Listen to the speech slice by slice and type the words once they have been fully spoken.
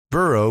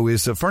Burrow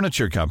is a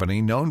furniture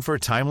company known for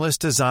timeless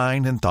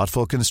design and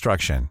thoughtful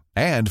construction,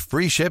 and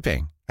free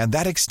shipping, and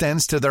that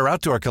extends to their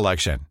outdoor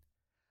collection.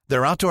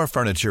 Their outdoor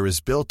furniture is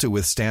built to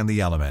withstand the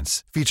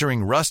elements,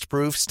 featuring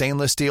rust-proof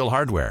stainless steel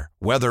hardware,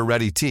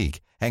 weather-ready teak,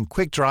 and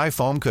quick-dry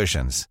foam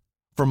cushions.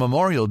 For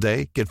Memorial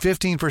Day, get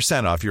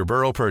 15% off your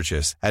Burrow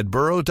purchase at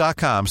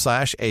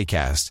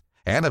burrow.com/ACAST,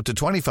 and up to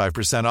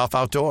 25% off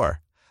outdoor.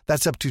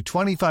 That's up to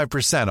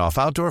 25% off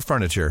outdoor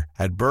furniture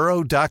at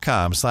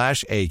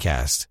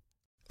burrow.com/ACAST.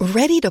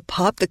 Ready to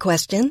pop the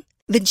question?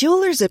 The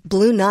jewelers at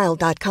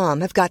BlueNile.com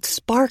have got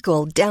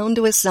sparkle down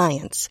to a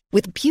science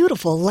with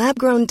beautiful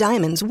lab-grown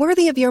diamonds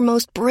worthy of your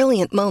most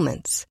brilliant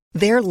moments.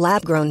 Their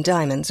lab-grown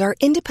diamonds are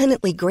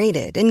independently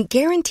graded and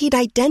guaranteed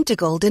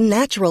identical to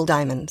natural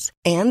diamonds,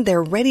 and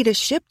they're ready to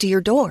ship to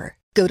your door.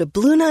 Go to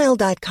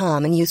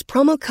BlueNile.com and use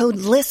promo code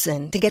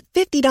LISTEN to get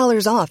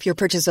 $50 off your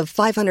purchase of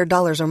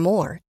 $500 or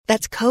more.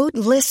 That's code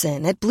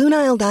LISTEN at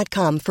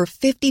BlueNile.com for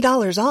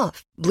 $50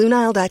 off.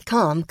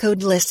 BlueNile.com,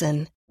 code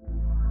LISTEN.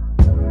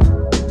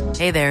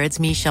 Hey there, it's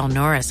Michelle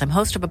Norris. I'm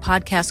host of a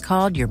podcast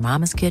called Your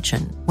Mama's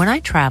Kitchen. When I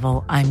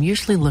travel, I'm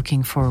usually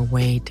looking for a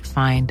way to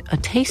find a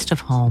taste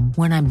of home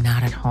when I'm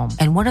not at home.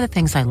 And one of the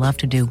things I love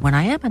to do when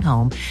I am at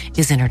home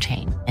is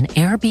entertain. And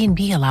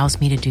Airbnb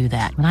allows me to do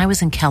that. When I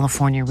was in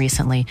California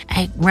recently,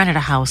 I rented a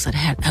house that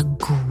had a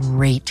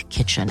great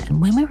kitchen.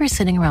 And when we were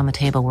sitting around the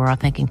table, we're all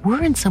thinking,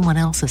 we're in someone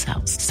else's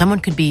house. Someone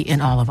could be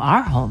in all of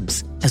our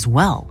homes as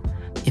well.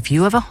 If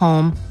you have a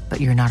home, but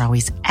you're not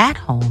always at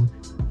home,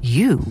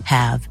 you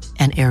have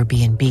an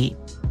Airbnb.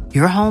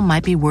 Your home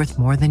might be worth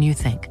more than you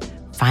think.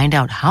 Find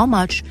out how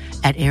much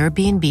at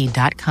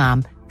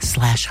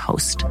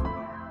airbnb.com/host.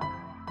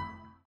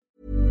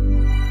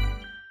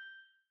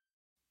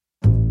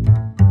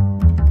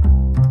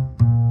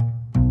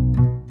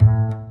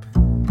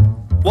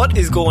 What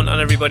is going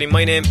on, everybody?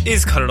 My name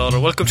is Conor Lauder.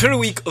 Welcome to the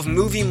week of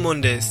Movie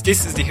Mondays.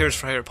 This is the Heroes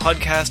for Hire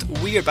podcast.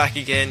 We are back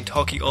again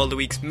talking all the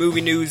week's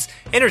movie news,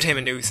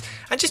 entertainment news,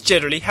 and just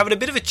generally having a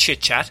bit of a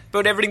chit-chat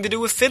about everything to do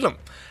with film.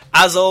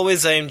 As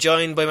always, I am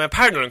joined by my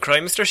partner in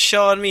crime, Mr.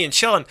 Sean Meehan.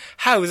 Sean,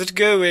 how is it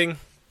going?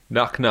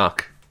 Knock,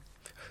 knock.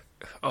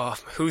 Oh,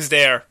 who's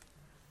there?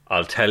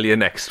 I'll tell you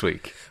next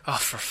week. Oh,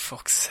 for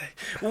fuck's sake.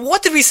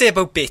 What did we say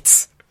about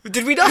bits?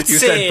 Did we not you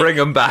say... You said bring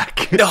them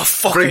back. No,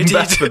 fuck, bring I did.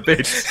 back the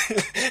bits.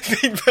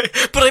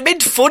 But I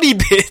meant funny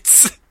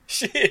bits.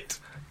 Shit.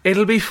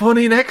 It'll be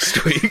funny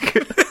next week.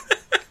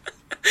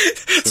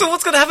 So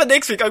what's going to happen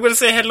next week? I'm going to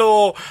say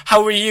hello,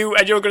 how are you?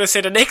 And you're going to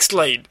say the next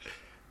line.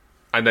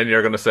 And then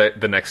you're going to say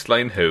the next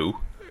line, who?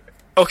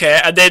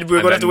 Okay, and then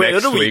we're going to have to wait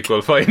another week. Next week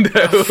we'll find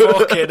out. Oh,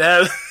 fucking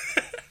hell.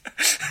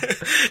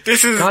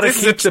 Gotta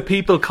keep the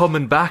people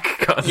coming back,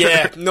 Conor.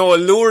 Yeah, no,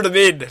 lure them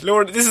in.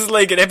 This is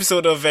like an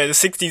episode of the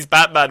 60s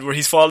Batman where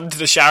he's fallen into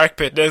the shark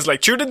pit and there's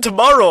like, tune in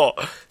tomorrow,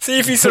 see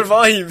if he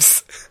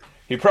survives.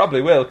 He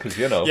probably will, because,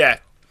 you know. Yeah,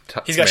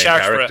 he's got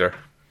shark breath.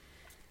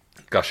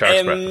 Got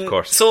shark breath, of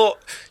course. So,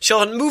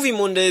 Sean, Movie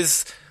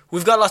Mondays,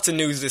 we've got lots of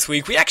news this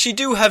week. We actually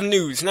do have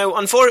news. Now,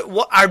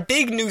 our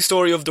big news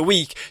story of the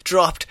week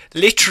dropped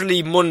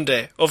literally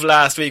Monday of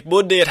last week,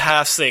 Monday at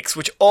 6:30,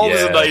 which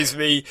always annoys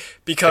me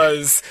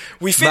because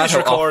we finished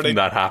recording.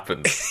 That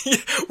happens.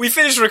 We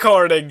finished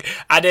recording,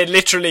 and then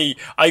literally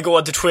I go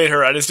onto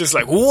Twitter and it's just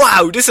like,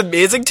 wow, this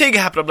amazing thing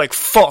happened. I'm like,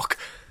 fuck.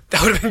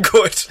 That would have been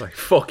good. Like,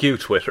 fuck you,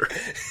 Twitter.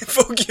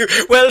 Fuck you.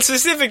 Well,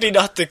 specifically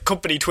not the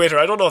company Twitter.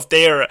 I don't know if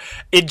they're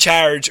in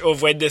charge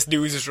of when this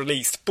news is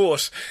released,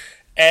 but...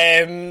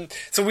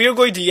 so we are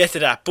going to get to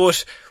that,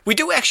 but we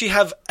do actually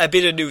have a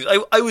bit of news.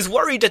 I was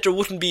worried that there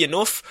wouldn't be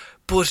enough,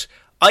 but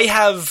I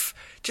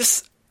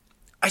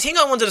think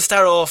I wanted to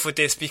start off with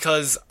this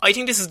because I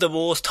think this is the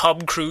most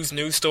Tom Cruise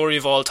news story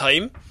of all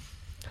time.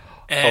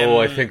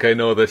 I think I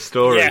know this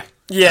story.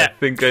 Yeah. I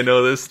think I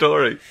know this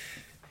story.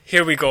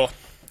 Here we go.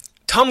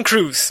 Tom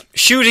Cruise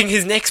shooting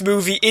his next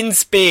movie in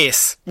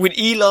space with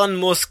Elon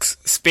Musk's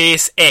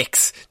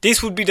SpaceX.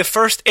 This would be the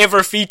first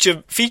ever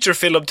feature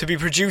film to be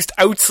produced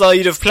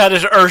outside of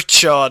planet Earth,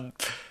 Sean.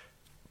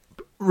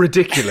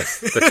 Ridiculous,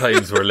 the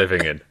times we're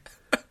living in.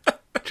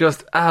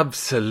 Just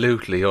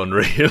absolutely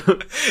unreal.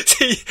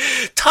 See,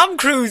 Tom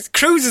Cruise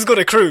is going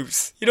to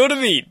cruise. You know what I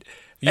mean?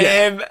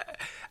 Yeah.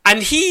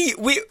 And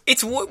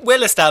it's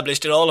well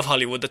established in all of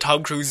Hollywood that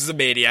Tom Cruise is a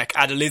maniac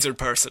and a lizard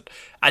person.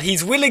 And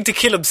he's willing to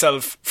kill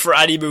himself for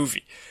any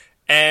movie.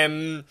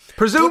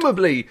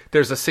 Presumably,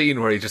 there's a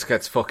scene where he just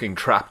gets fucking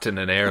trapped in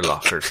an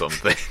airlock or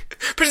something.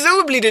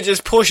 Presumably, they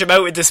just push him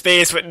out into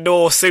space with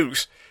no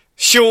suit.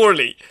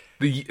 Surely.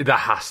 That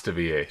has to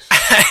be it.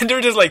 And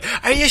they're just like,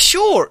 are you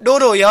sure?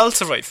 No, you'll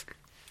survive.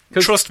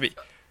 Trust me.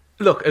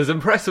 Look, as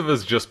impressive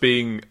as just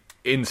being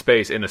in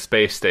space in a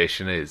space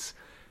station is...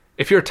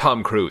 If you're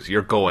Tom Cruise,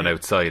 you're going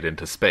outside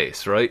into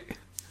space, right?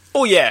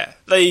 Oh yeah,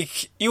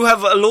 like, you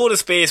have a load of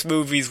space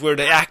movies where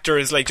the actor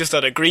is like just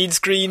on a green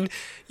screen.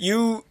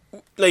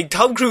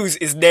 Tom Cruise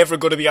is never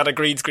going to be on a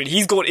green screen.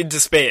 He's going into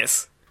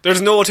space.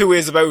 There's no two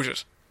ways about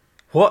it.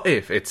 What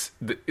if it's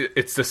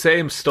the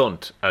same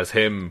stunt as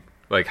him,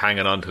 like,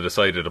 hanging on to the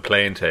side of the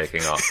plane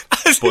taking off,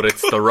 but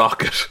it's the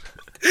rocket?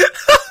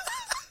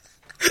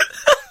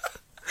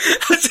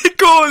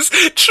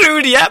 goes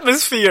through the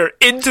atmosphere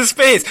into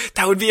space.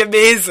 That would be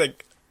amazing.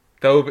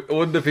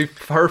 Wouldn't it be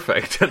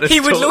perfect? And He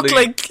would look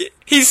like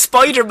he's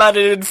Spider-Man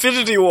in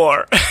Infinity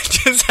War,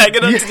 just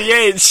hanging onto the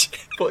edge.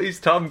 But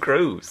he's Tom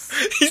Cruise.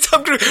 He's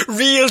Tom Cruise,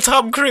 real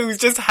Tom Cruise,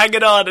 just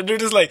hanging on, and they're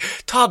just like,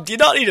 Tom, do you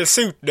not need a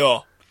suit?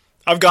 No,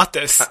 I've got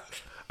this.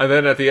 And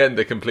then at the end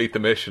they complete the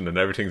mission and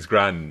everything's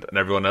grand and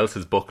everyone else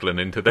is buckling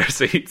into their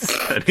seats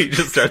and he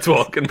just starts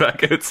walking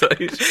back outside.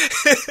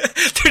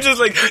 They're just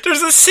like,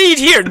 there's a seat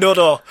here.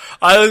 No,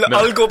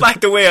 I'll go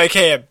back the way I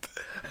came.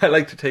 I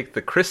like to take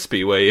the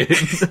crispy way in.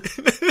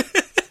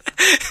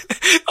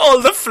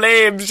 All the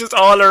flames just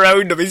all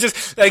around him. He's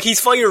just like, he's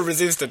fire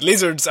resistant.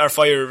 Lizards are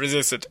fire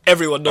resistant.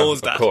 Everyone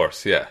knows that. Of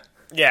course, yeah.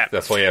 Yeah.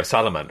 That's why you have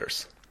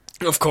salamanders.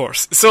 Of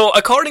course. So,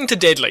 according to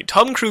Deadline,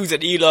 Tom Cruise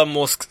and Elon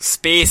Musk's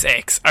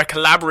SpaceX are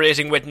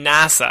collaborating with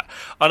NASA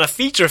on a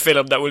feature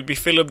film that will be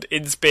filmed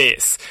in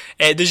space.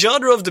 The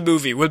genre of the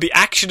movie will be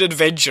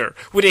action-adventure,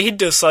 with a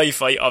hint of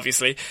sci-fi,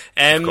 obviously.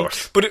 Of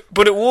course.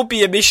 But it won't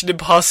be a Mission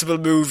Impossible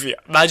movie.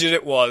 Imagine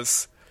it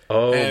was.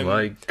 Oh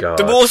my god.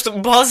 The most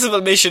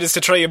impossible mission is to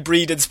try and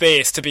breathe in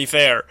space, to be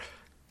fair.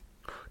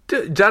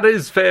 That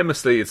is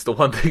famously, it's the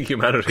one thing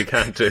humanity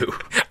can't do.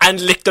 And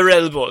lick their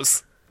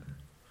elbows.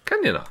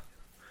 Can you not?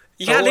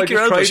 You can't lick your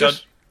elbow, Sean.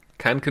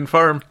 Can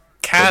confirm.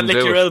 Can't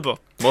lick your elbow.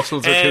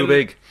 Muscles are too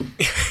big.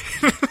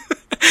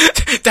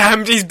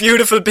 Damn these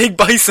beautiful big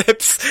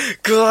biceps.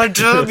 God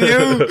damn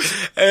you.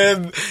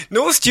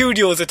 No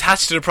studios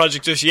attached to the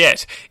project just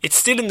yet. It's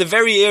still in the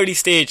very early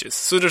stages,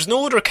 so there's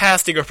no other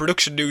casting or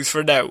production news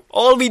for now.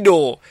 All we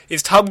know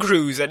is Tom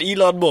Cruise and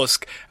Elon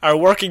Musk are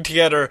working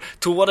together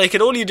to what I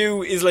can only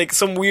do is like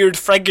some weird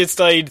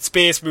Frankenstein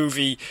space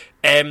movie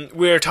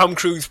where Tom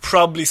Cruise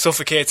probably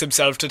suffocates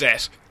himself to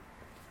death.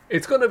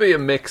 It's going to be a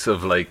mix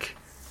of like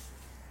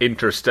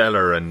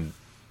Interstellar and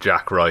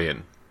Jack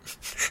Ryan.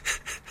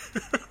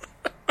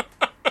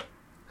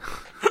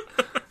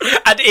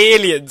 And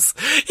aliens.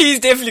 He's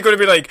definitely going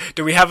to be like,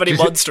 do we have any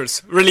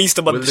monsters? Release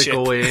them on the ship.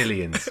 Will they go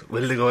aliens?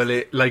 Will they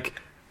go like?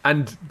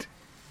 And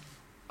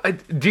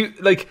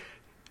like?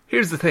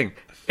 Here's the thing: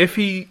 if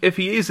he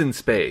is in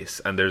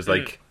space and there's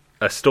like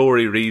a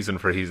story reason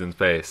for he's in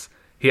space,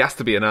 he has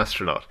to be an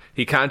astronaut.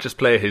 He can't just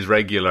play his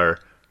regular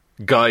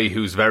guy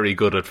who's very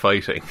good at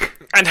fighting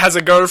and has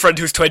a girlfriend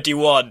who's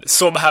 21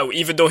 somehow,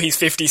 even though he's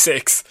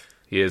 56.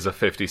 He is a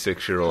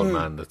 56-year-old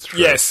man. That's true.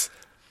 Yes.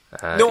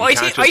 No, I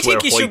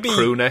think he should be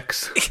crew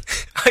necks.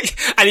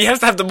 And he has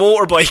to have the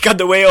motorbike on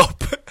the way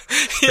up.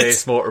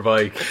 Space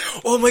motorbike.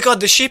 Oh my god,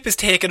 the ship is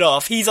taken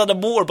off. He's on a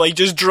motorbike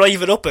just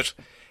driving up it.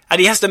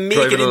 And he has to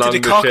make it into the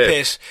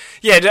cockpit.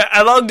 Yeah,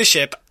 along the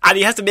ship. And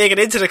he has to make it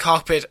into the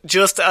cockpit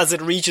just as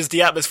it reaches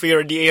the atmosphere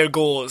and the air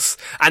goes.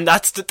 And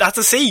that's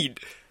a scene.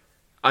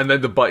 And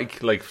then the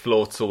bike like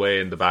floats away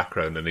in the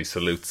background and he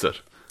salutes it.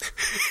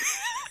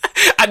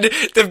 And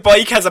the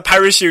bike has a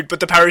parachute, but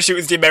the parachute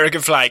is the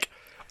American flag.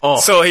 Oh,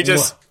 so he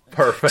just...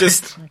 Perfect.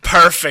 Just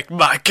perfect,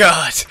 my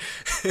god.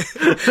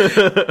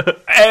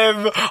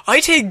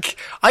 I think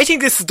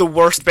this is the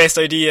worst, best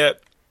idea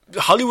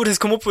Hollywood has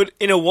come up with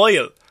in a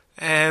while.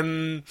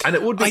 And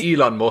it would be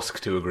Elon Musk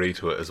to agree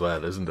to it as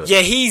well, isn't it?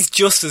 Yeah, he's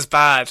just as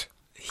bad.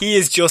 He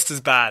is just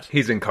as bad.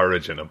 He's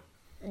encouraging him.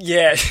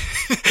 Yeah.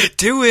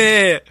 Do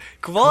it.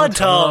 Come on,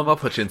 Tom. I'll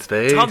put you in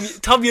space.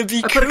 Tom, you'll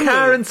be cool. Put a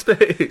car in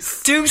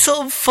space. Do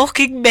something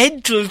fucking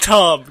mental,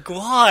 Tom. Go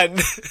on.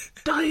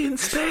 Die in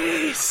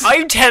space.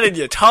 I'm telling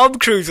you, Tom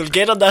Cruise will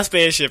get on that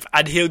spaceship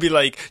and he'll be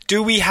like,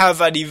 do we have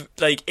any,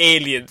 like,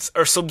 aliens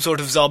or some sort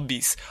of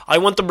zombies? I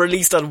want them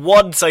released on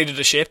one side of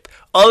the ship.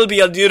 I'll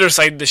be on the other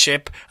side of the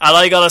ship and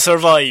I gotta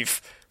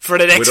survive for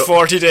the next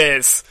 40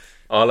 days.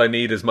 All I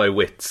need is my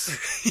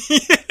wits.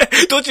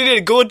 Don't you need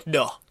a gun?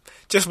 No.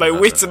 Just my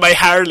wits and my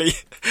Harley.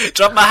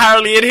 Drop my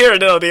Harley in here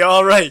and it'll be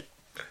alright.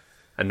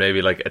 And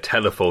maybe like a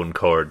telephone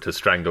cord to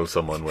strangle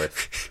someone with.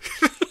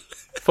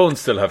 Phones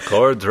still have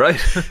cords, right?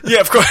 Yeah,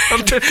 of course.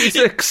 I'm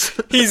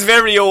 56. He's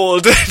very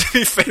old, to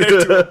be fair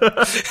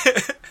to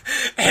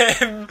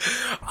him.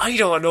 I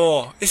don't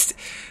know.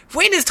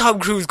 When is Tom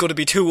Cruise going to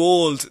be too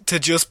old to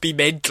just be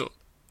mental?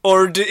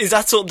 Or is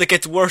that something that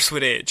gets worse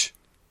with age?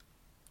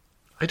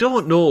 I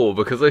don't know,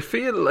 because I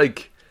feel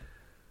like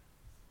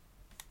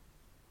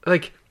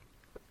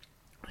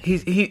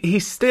he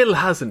still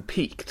hasn't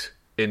peaked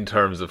in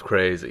terms of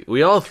crazy.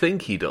 We all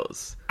think he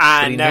does,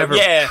 but he never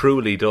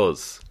truly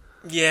does.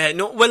 Yeah,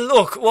 no. Well,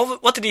 look,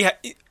 what did he?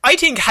 I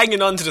think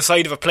hanging on to the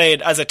side of a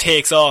plane as it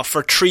takes off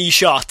for 3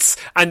 shots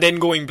and then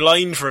going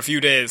blind for a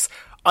few days.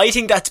 I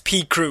think that's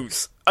peak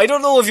Cruise. I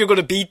don't know if you're going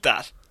to beat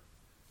that.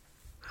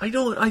 I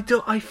don't.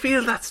 I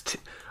feel that's.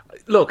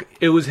 Look,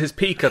 it was his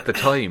peak at the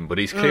time, but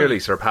he's clearly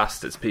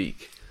surpassed his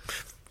peak.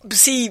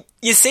 See,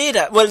 you say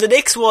that. Well, the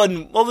next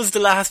one, what was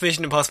the last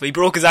Mission Impossible? He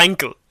broke his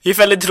ankle. He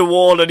fell into the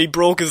wall and he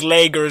broke his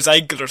leg or his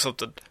ankle or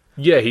something.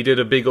 Yeah, he did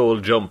a big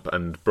old jump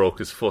and broke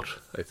his foot,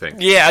 I think.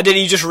 Yeah, and then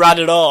he just ran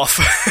it off.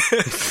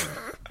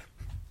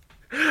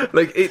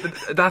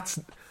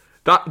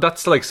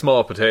 That's like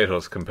small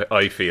potatoes,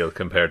 I feel,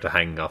 compared to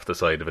hanging off the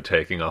side of a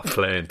taking off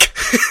plane.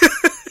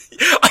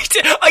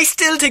 I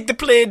still think the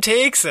plane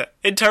takes it.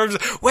 In terms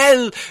of,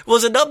 well,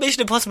 was it not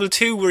Mission Impossible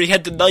 2 where he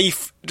had the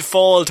knife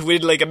fall to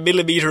within like a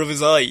millimetre of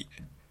his eye?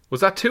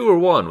 Was that 2 or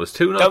 1? Was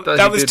 2 not that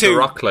he was did 2. the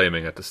rock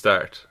climbing at the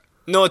start?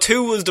 No,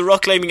 2 was the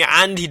rock climbing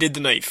and he did the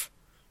knife.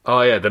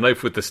 Oh yeah, the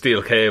knife with the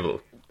steel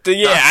cable.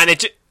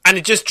 And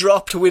it just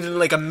dropped to within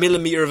like a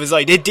millimetre of his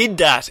eye. They did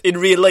that in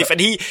real life, and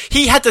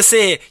he had to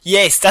say,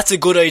 yes, that's a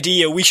good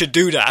idea, we should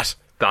do that.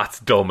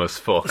 That's dumb as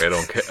fuck, I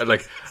don't care.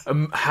 Like,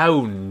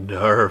 how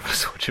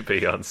nervous would you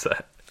be on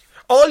set?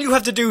 All you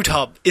have to do,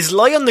 Tom, is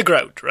lie on the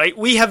ground, right?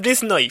 We have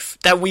this knife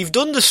that we've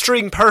done the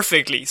string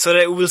perfectly so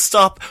that it will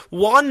stop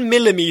 1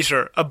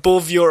 millimetre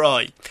above your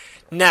eye.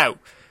 Now,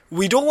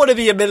 we don't want to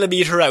be a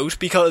millimetre out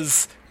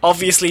because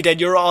obviously then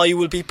your eye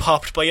will be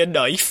popped by a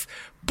knife,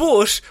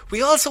 but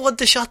we also want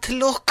the shot to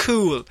look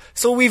cool,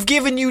 so we've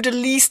given you the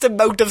least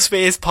amount of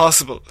space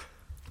possible.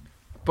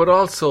 But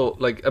also,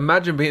 like,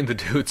 imagine being the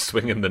dude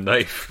swinging the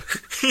knife.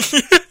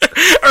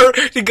 Or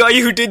the guy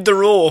who did the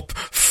rope.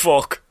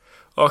 Fuck.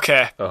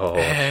 Okay. Oh,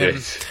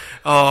 shit.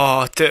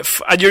 Oh,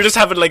 and you're just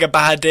having like a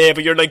bad day,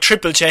 but you're like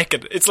triple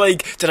checking. It's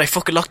like, did I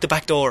fucking lock the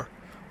back door?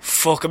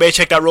 Fuck, I may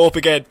check that rope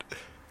again.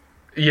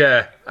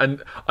 Yeah,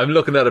 and I'm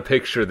looking at a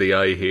picture of the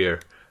eye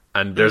here,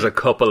 and there's a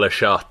couple of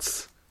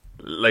shots.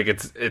 Like,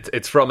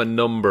 it's from a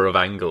number of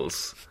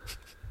angles.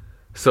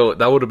 So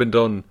that would have been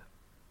done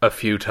a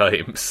few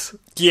times.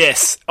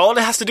 Yes, all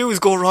it has to do is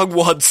go wrong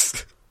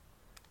once.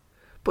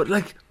 But,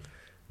 like,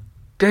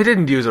 they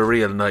didn't use a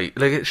real knife.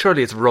 Like,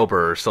 surely it's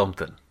rubber or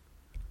something.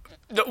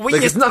 No,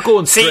 like, it's not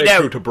going straight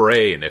through to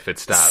brain if it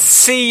stabs.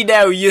 See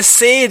now, you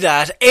say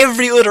that.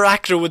 Every other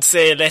actor would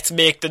say, let's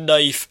make the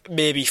knife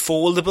maybe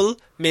foldable,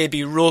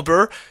 maybe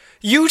rubber.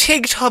 You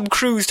think Tom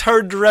Cruise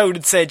turned around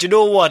and said, you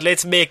know what,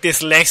 let's make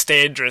this less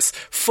dangerous?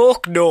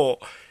 Fuck no.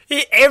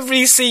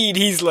 Every scene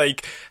he's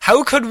like,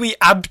 how can we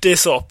amp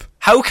this up?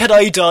 How can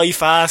I die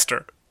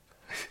faster?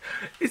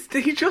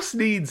 He just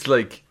needs,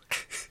 like...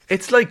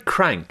 It's like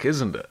Crank,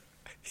 isn't it?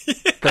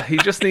 Yeah. That he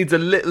just needs a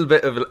little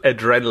bit of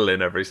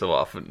adrenaline every so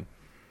often.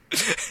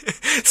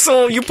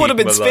 So you put him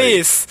in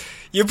space.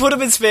 You put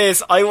him in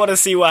space. I want to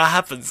see what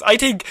happens. I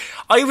think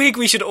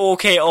we should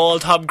okay all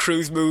Tom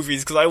Cruise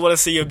movies because I want to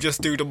see him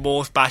just do the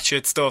most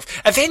batshit stuff.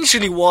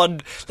 Eventually,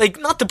 one, like,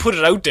 not to put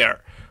it out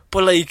there,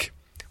 but like,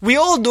 we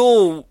all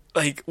know,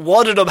 like,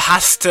 one of them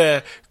has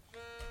to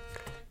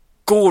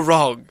go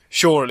wrong,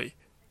 surely,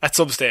 at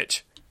some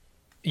stage.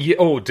 Yeah,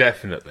 oh,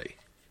 definitely.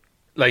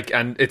 Like,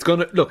 and it's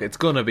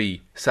gonna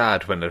be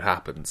sad when it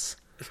happens,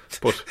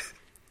 but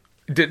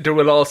there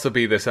will also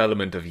be this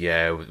element of,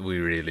 yeah, we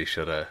really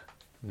should have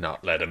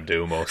not let him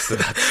do most of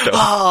that stuff.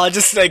 Oh,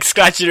 just like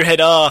scratching your head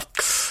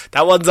off.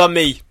 That one's on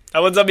me.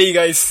 That one's on me,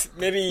 guys.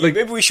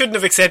 Maybe we shouldn't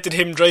have accepted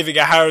him driving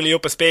a Harley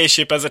up a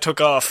spaceship as it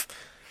took off.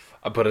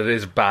 But it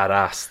is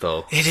badass,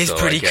 though. It is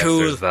pretty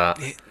cool.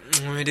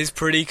 It is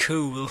pretty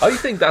cool. I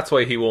think that's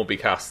why he won't be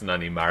casting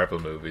any Marvel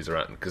movies or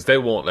anything, because they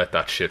won't let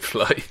that shit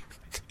fly.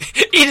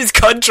 In his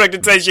contract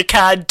it says you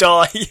can't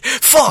die.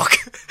 Fuck!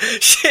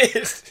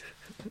 Shit!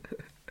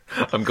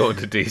 I'm going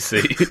to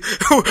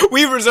DC.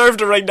 We reserve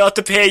the right not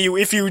to pay you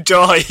if you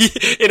die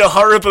in a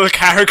horrible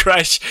car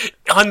crash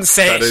on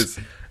set. That is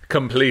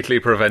completely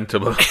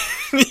preventable.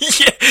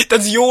 Yeah,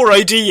 that's your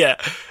idea.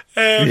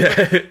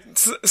 Yeah.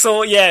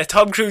 So yeah,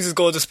 Tom Cruise is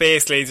going to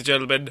space, ladies and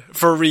gentlemen,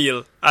 for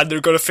real, and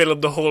they're going to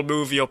film the whole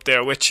movie up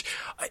there. Which,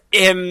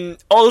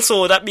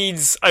 also that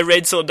means I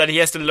read something that he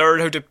has to learn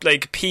how to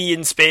like pee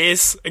in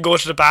space and go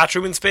to the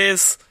bathroom in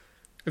space.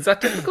 Is that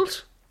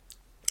difficult?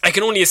 I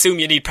can only assume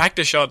you need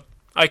practice, Sean.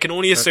 I can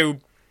only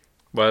assume.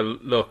 Well,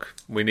 look,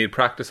 we need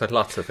practice at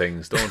lots of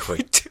things, don't we?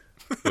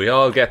 We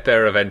all get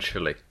there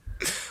eventually.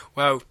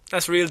 Wow,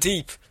 that's real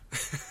deep.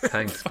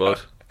 Thanks,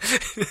 bud.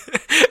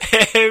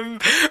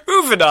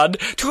 Moving on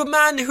to a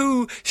man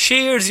who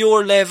shares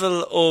your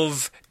level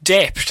of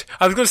depth.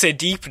 I was going to say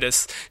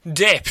deepness.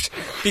 Depth.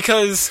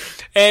 Because,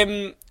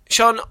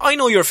 Sean, I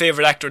know your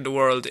favourite actor in the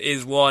world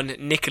is one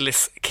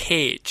Nicolas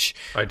Cage.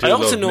 I do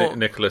also love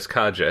Nicolas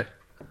Cage.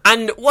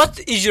 And what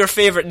is your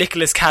favourite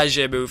Nicolas Cage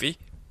movie?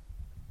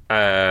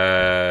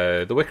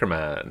 The Wicker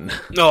Man.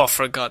 Oh,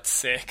 for God's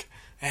sake.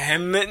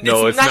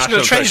 No, it's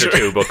National Treasure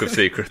 2, Book of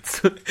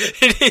Secrets.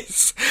 It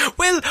is.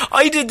 Well,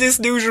 I did this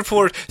news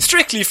report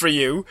strictly for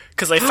you,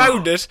 because I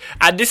found it,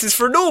 and this is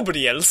for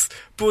nobody else,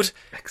 but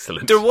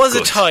excellent. There was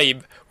a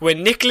time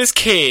when Nicolas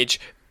Cage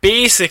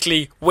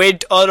basically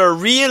went on a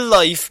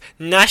real-life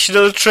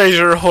National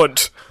Treasure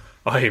hunt.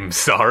 I'm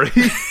sorry.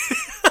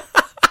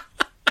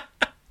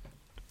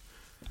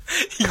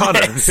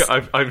 Connor, yes.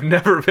 I've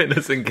never been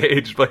as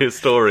engaged by a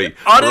story.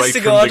 Honest right to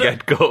God, from the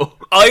get-go.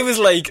 I was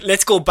like,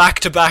 let's go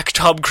back-to-back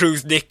Tom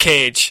Cruise, Nick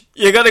Cage.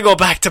 You gotta go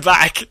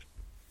back-to-back.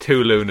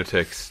 Two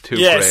lunatics, two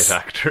great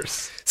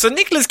actors. So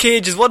Nicolas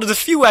Cage is one of the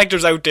few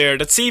actors out there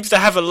that seems to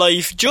have a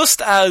life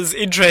just as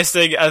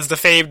interesting as the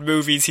famed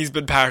movies he's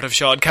been part of,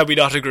 Sean. Can we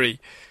not agree?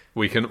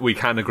 We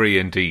can agree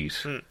indeed.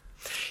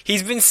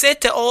 He's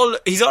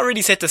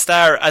already set to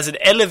star as an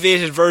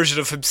elevated version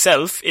of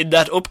himself in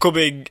that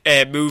upcoming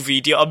movie,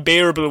 The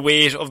Unbearable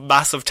Weight of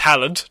Massive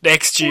Talent,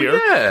 next year.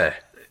 Oh, yeah.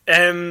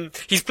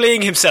 He's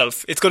playing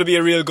himself. It's going to be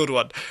a real good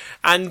one.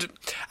 And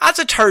as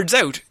it turns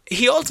out,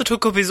 he also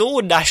took up his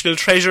own National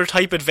Treasure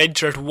type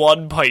adventure at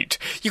one point.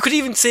 You could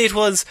even say it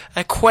was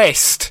a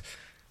quest.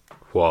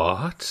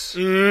 What?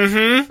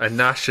 Mm-hmm. A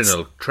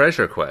National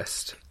Treasure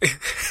quest?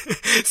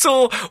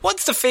 So,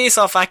 once the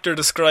Face-Off actor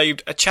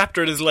described a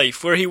chapter in his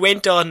life where he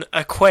went on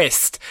a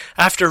quest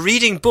after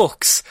reading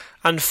books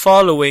and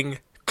following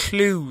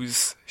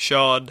clues,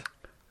 Sean.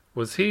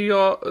 Was he,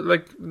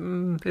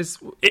 is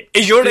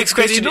your next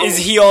question, is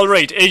he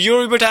alright?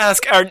 You're about to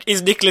ask,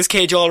 is Nicolas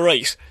Cage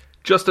alright?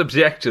 Just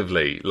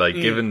objectively,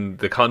 given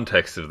the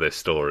context of this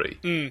story,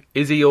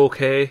 is he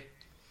okay?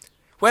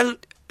 Well,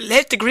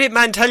 let the great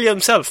man tell you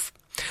himself.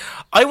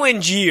 I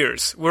went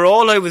years where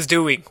all I was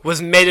doing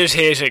was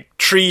meditating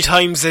 3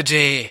 times a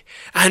day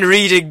and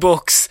reading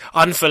books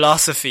on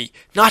philosophy,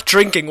 not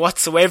drinking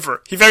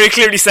whatsoever. He very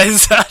clearly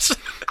says that.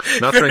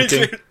 Not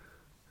drinking.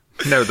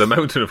 Now, the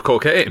mountain of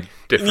cocaine,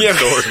 different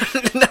story.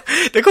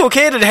 The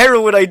cocaine and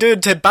heroin I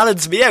did to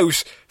balance me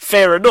out,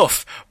 fair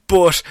enough.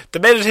 But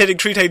the meditating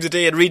 3 times a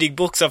day and reading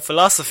books on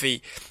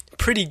philosophy,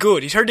 pretty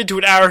good. He turned into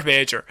an art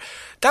major.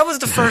 That was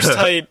the first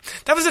time.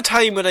 That was the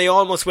time when I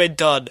almost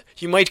went on,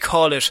 you might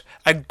call it,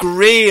 a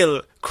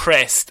grail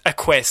quest.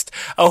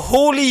 A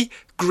holy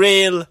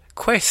grail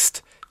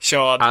quest,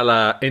 Sean. A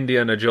la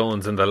Indiana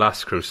Jones and the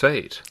Last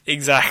Crusade.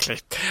 Exactly.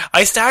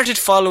 I started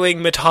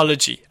following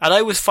mythology, and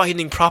I was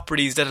finding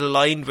properties that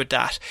aligned with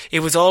that.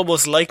 It was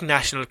almost like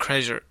National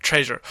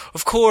Treasure.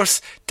 Of course,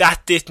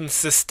 that didn't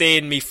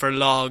sustain me for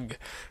long.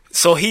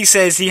 So he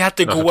says he had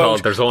to Not go at all.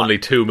 out. There's only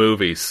 2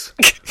 movies.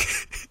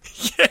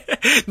 Yeah,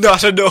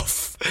 not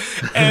enough.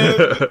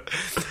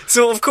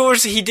 So, of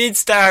course, he did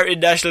star in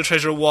National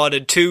Treasure 1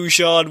 and 2,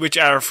 Sean, which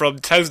are from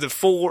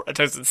 2004 and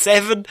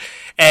 2007.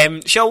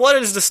 Sean, what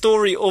is the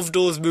story of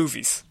those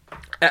movies?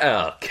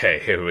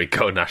 Okay, here we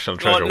go, National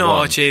Treasure 1.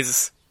 No,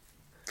 Jesus.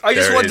 I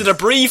just wanted a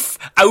brief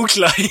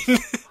outline.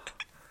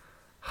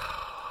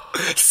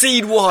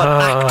 Scene 1,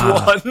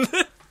 Act 1.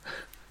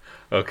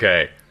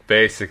 Okay,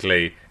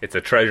 basically, it's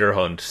a treasure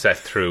hunt set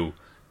through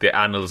the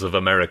annals of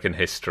American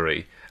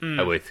history,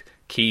 with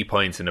key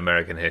points in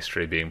American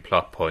history being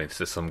plot points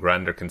to some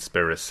grander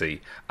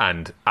conspiracy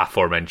and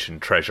aforementioned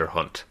treasure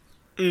hunt.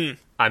 And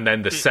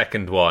then the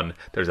second one,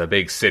 there's a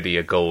big city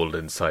of gold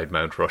inside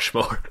Mount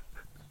Rushmore.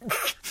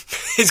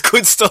 It's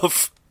good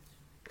stuff.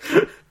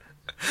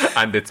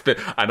 And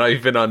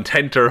I've been on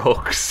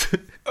tenterhooks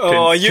since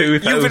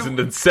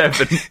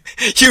 2007.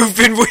 You've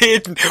been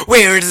waiting.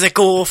 Where does it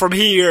go from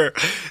here?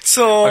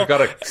 So I've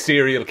got a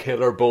serial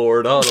killer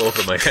board all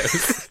over my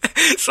house.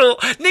 So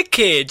Nick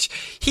Cage,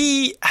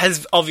 he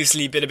has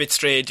obviously been a bit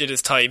strange in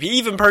his time. He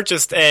even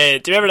purchased. Do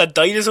you remember that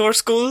dinosaur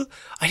skull?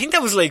 I think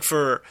that was like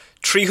for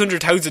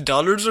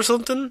 $300,000 or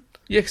something.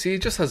 Yeah, because he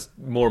just has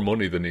more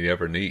money than he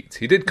ever needs.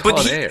 He did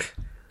Con Air.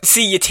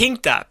 See, you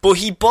think that, but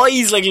he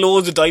buys like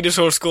loads of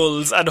dinosaur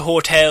skulls and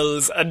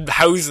hotels and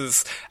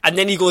houses, and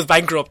then he goes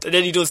bankrupt, and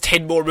then he does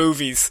 10 more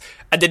movies,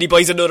 and then he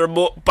buys another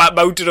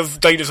mountain of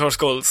dinosaur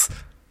skulls.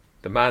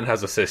 The man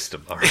has a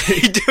system, alright.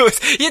 He does.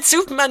 He had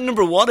Superman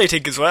 #1, I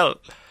think, as well.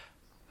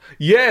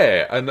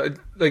 Yeah, and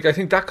I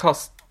think that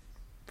cost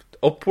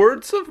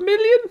upwards of $1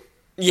 million?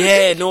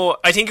 Yeah, no,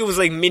 I think it was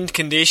like mint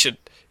condition.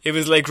 It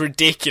was like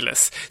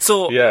ridiculous.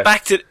 So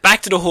back to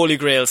the Holy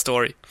Grail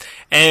story.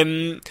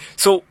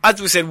 So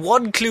as we said,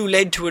 one clue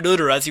led to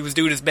another as he was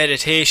doing his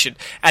meditation,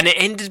 and it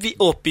ended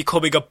up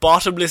becoming a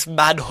bottomless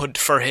manhunt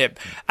for him.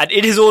 And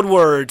in his own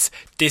words,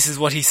 this is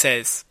what he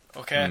says.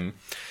 Okay.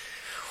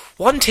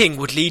 One thing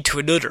would lead to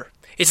another.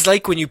 It's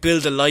like when you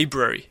build a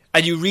library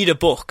and you read a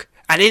book,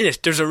 and in it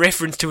there's a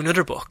reference to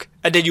another book,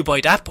 and then you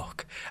buy that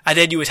book, and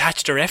then you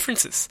attach the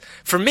references.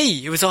 For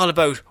me, it was all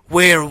about,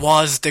 where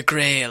was the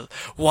Grail?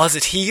 Was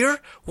it here?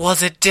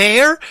 Was it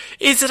there?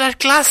 Is it at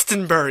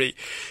Glastonbury?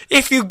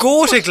 If you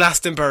go to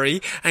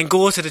Glastonbury and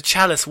go to the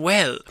Chalice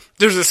Well,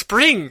 there's a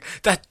spring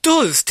that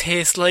does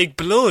taste like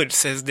blood,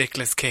 says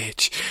Nicolas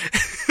Cage.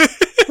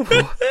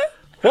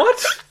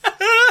 What?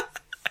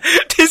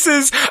 This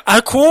is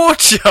a quote,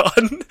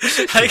 John.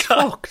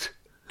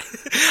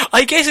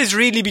 I guess it's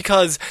really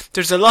because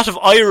there's a lot of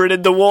iron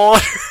in the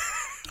water.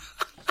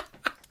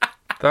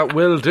 That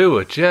will do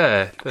it,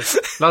 yeah. There's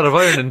a lot of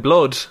iron and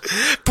blood.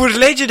 But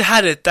legend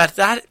had it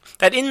that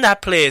in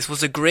that place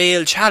was a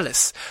Grail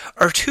chalice,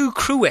 or 2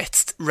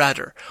 cruets,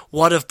 rather,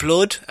 one of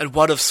blood and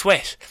one of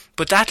sweat.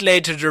 But that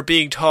led to there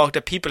being talk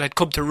that people had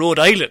come to Rhode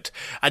Island,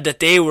 and that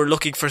they were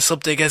looking for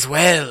something as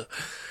well.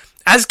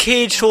 As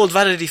Cage told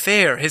Vanity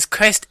Fair, his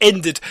quest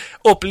ended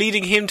up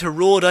leading him to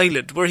Rhode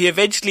Island, where he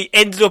eventually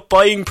ended up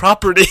buying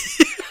property.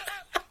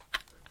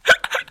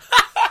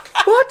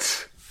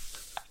 What?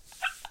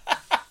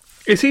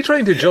 Is he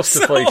trying to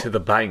justify to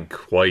the bank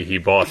why he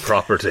bought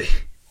property?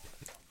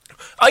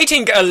 I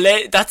think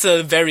that's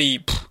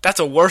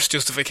a worse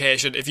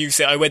justification if you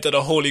say I went on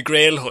a Holy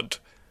Grail hunt.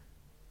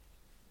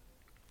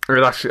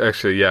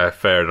 Actually, yeah,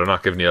 fair. They're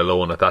not giving you a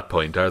loan at that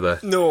point, are they?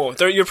 No,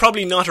 you're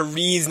probably not a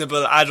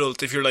reasonable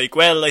adult if you're like,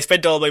 well, I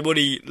spent all my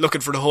money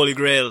looking for the Holy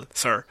Grail,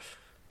 sir.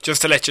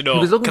 Just to let you know. He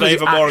was looking Can I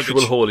for have the a mortgage?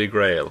 actual Holy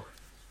Grail.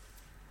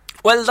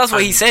 Well, that's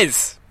what he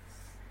says.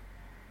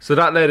 So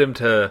that led him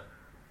to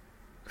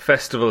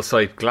festival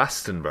site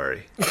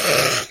Glastonbury.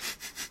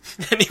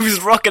 And he was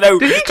rocking out.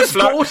 Did he just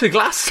go to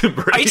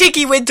Glastonbury? I think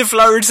he went to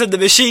Florence and the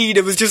Machine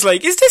and was just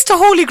like, is this the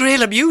Holy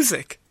Grail of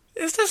music?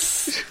 Is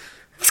this...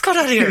 What's going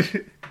on here?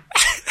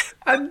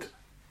 And...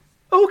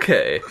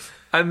 Okay.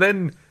 And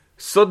then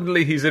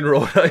suddenly he's in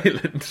Rhode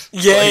Island.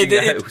 Yeah,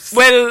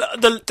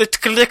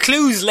 the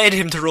clues led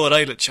him to Rhode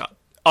Island, Sean.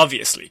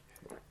 Obviously.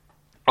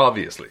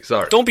 Obviously,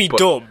 sorry. Don't be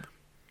dumb.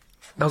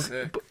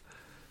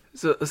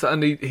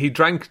 And he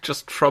drank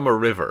just from a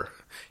river.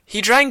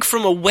 He drank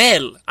from a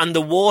well, and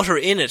the water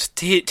in it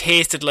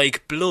tasted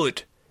like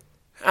blood.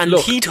 And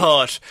he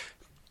thought,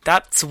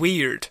 that's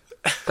weird.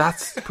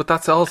 That's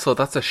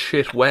a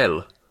shit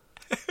well.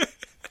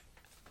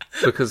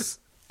 Because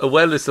a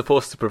well is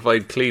supposed to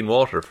provide clean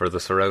water for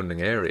the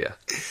surrounding area.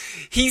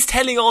 He's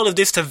telling all of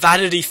this to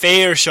Vanity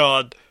Fair,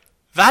 Sean.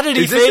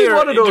 Vanity Fair. Is this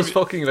one of those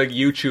fucking like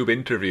YouTube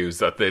interviews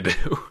that they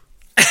do?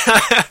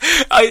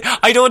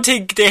 I don't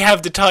think they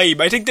have the time.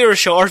 I think they're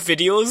short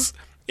videos.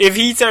 If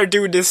he started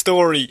doing this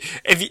story,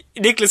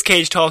 Nicolas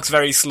Cage talks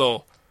very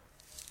slow.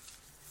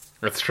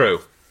 That's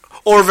true.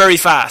 Or very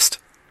fast.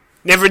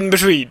 Never in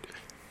between.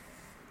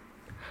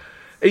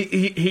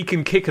 He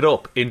can kick it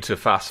up into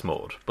fast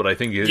mode, but I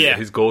think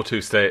his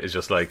go-to state is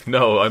just like,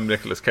 no, I'm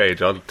Nicolas Cage,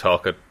 I'll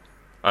talk it.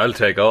 I'll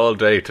take all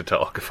day to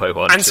talk if I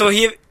want to. And so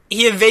he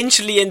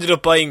eventually ended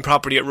up buying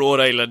property at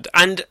Rhode Island,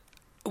 and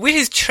with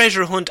his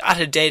treasure hunt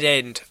at a dead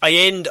end, I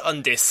end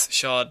on this,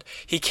 Sean.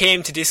 He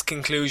came to this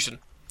conclusion.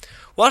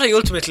 What I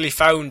ultimately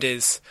found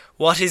is,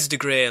 what is the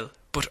Grail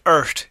but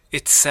Earth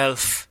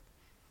itself?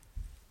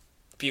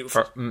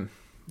 Beautiful.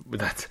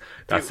 That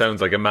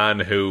sounds like a man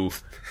who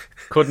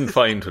couldn't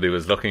find what he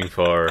was looking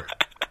for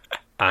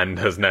and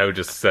has now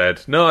just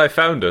said, no, I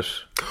found it.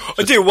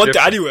 I didn't want it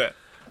anyway.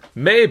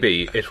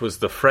 Maybe it was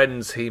the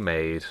friends he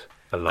made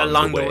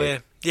along the way.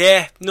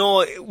 Yeah,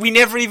 no, we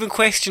never even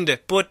questioned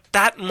it, but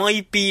that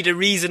might be the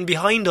reason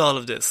behind all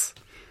of this.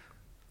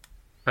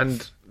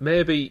 And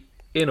maybe,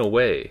 in a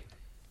way,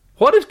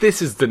 what if this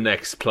is the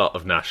next plot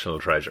of National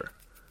Treasure?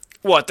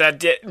 What,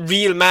 that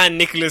real man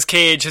Nicolas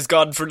Cage has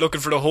gone for looking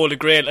for the Holy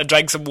Grail and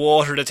drank some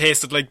water that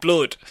tasted like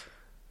blood?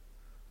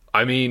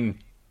 I mean...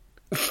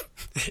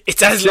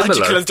 it's as similar.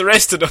 Logical as the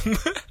rest of them.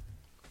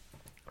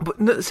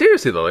 But no,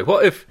 seriously though, like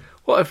what if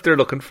they're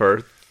looking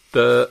for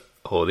the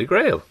Holy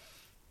Grail?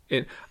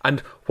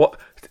 And what...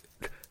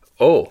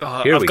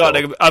 Here we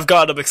go. I've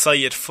got him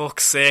excited,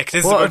 fuck's sake.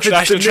 This is about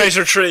National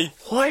Treasure 3.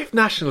 What if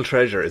National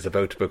Treasure is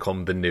about to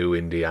become the new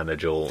Indiana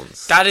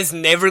Jones? That is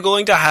never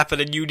going to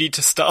happen and you need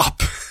to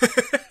stop.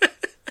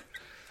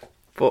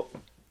 But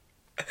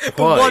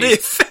what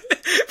if?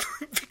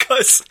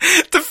 Because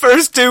the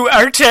first two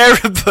are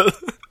terrible.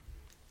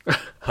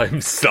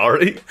 I'm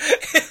sorry.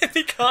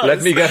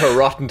 Let me get a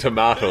Rotten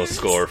Tomato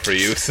score for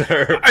you,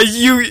 sir.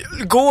 You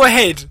go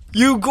ahead.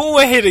 You go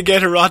ahead and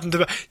get a Rotten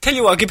Tomato. Tell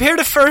you what, compare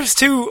the first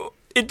two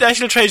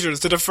National Treasures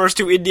to the first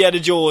two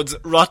Indiana Jones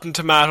Rotten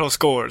Tomato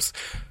scores.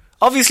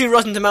 Obviously,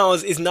 Rotten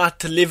Tomatoes is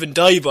not to live and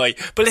die by,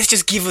 but let's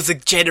just give us a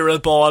general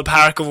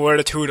ballpark of where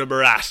the two of them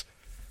are at.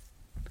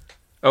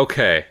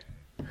 Okay.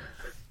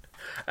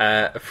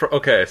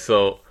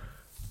 So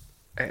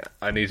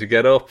I need to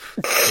get up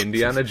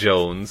Indiana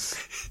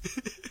Jones.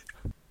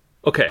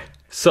 Okay,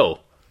 so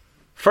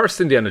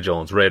first Indiana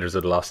Jones, Raiders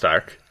of the Lost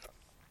Ark,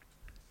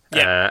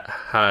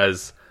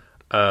 has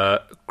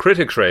a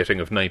critics rating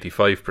of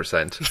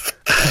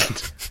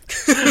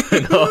 95% and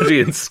an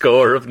audience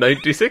score of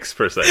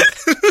 96%.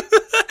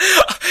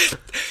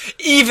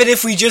 Even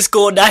if we just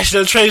go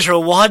National Treasure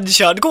 1,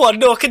 Sean, go on,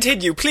 no,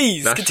 continue,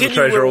 please. National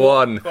Treasure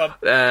 1,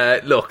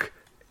 look.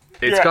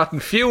 It's gotten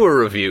fewer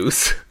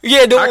reviews.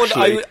 Yeah, no,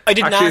 actually, I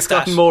didn't ask it's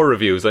gotten that. more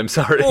reviews, I'm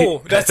sorry.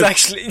 Oh, that's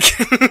actually...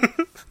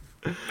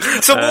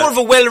 So more of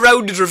a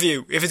well-rounded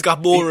review, if it's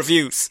got more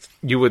reviews.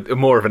 You would...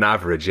 More of an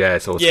average, yeah.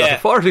 So it's got a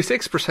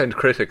 46%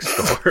 critic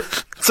score.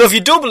 So if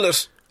you double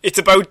it, it's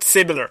about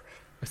similar.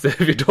 So if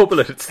you double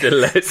it, it's still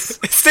less.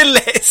 It's still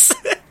less.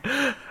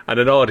 And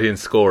an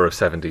audience score of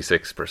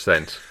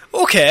 76%.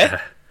 Okay.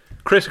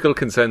 Critical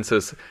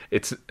consensus,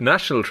 its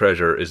National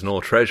Treasure is no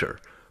treasure,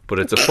 but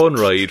it's a fun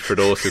ride for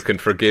those who can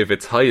forgive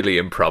its highly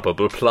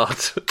improbable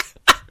plot.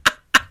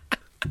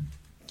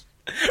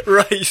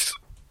 Right.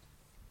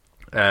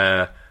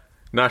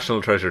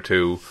 National Treasure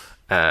 2,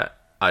 I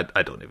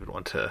don't even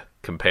want to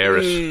compare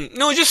it.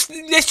 No,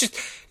 let's just...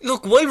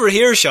 Look, while we're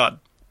here, Sean,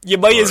 you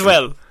might as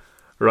well.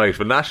 Right,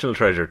 well, National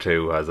Treasure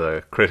 2 has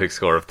a critic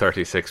score of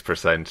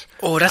 36%.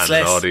 Oh, that's and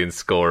less. An audience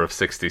score of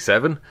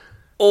 67.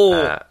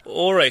 Oh,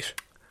 alright.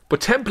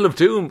 But Temple of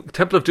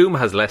Doom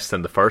has less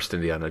than the first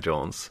Indiana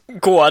Jones.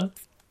 Go on.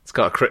 It's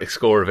got a critic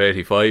score of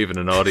 85 and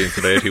an audience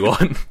of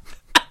 81.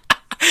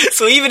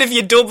 So even if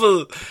you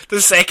double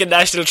the second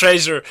National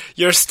Treasure,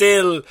 you're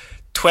still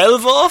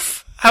 12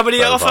 off? How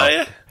many off are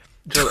you?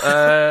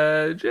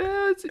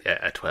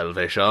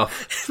 12-ish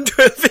off.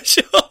 12-ish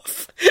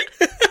off.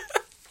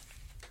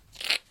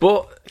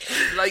 But,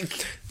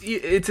 like,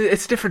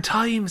 it's different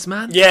times,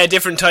 man. Yeah,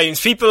 different times.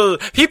 People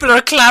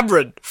are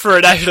clamouring for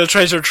a National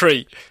Treasure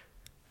 3.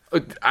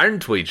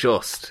 Aren't we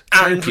just?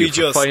 Aren't we for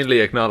just? finally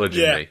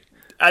acknowledging me.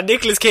 And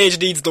Nicolas Cage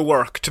needs the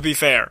work, to be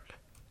fair.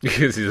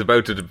 Because he's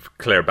about to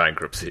declare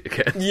bankruptcy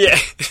again. Yeah,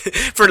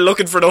 for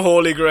looking for the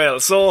Holy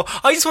Grail. So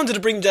I just wanted to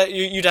bring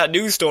you that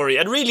news story,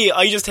 and really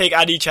I just take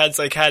any chance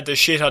I can to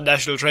shit on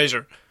National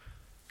Treasure.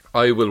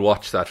 I will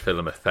watch that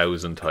film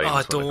 1,000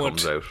 times when it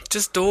comes out.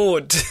 Just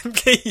don't,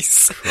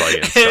 please. Try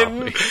and stop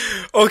me.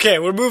 Okay,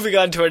 we're moving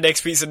on to our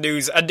next piece of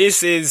news, and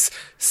this is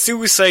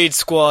Suicide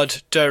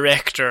Squad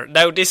director.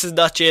 Now, this is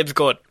not James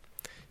Gunn.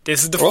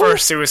 This is the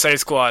first Suicide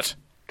Squad.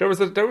 There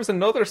was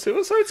another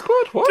Suicide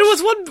Squad? What? There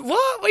was one.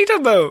 What are you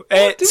talking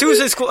about?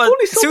 Suicide Squad.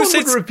 Only someone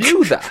would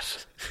review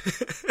that.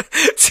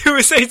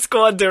 Suicide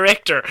Squad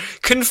director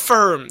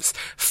confirms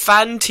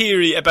fan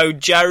theory about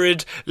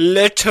Jared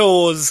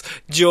Leto's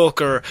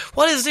Joker.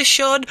 What is this,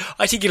 Sean?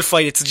 I think you'll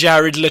find it's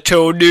Jared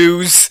Leto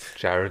news.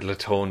 Jared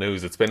Leto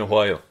news. It's been a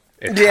while.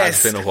 It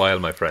Yes. has been a while,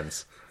 my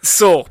friends.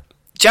 So,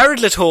 Jared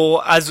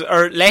Leto,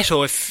 or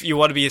Leto if you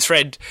want to be his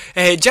friend,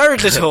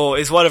 Jared Leto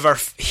is one of our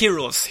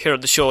heroes here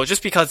on the show,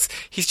 just because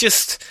he's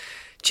just,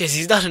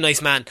 he's not a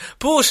nice man.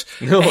 But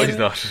No, he's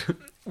not.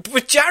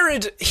 But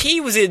Jared, he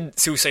was in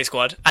Suicide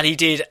Squad, and he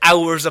did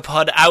hours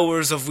upon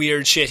hours of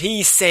weird shit.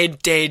 He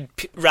sent dead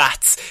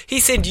rats. He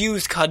sent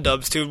used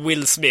condoms to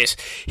Will Smith.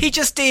 He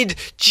just did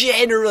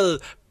general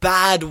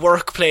bad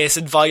workplace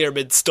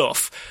environment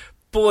stuff.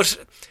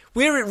 But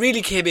where it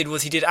really came in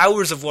was he did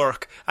hours of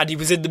work, and he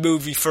was in the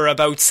movie for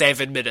about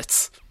 7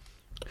 minutes.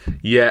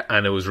 Yeah,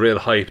 and it was real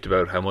hyped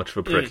about how much of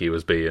a prick he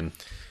was being.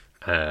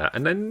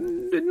 And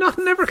then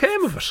nothing ever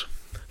came of it.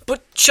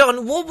 But,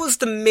 Sean, what was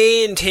the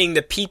main thing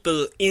that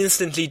people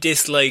instantly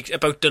disliked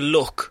about the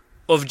look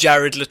of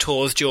Jared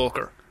Leto's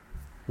Joker?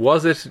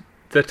 Was it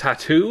the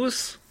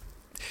tattoos?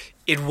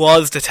 It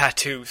was the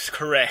tattoos,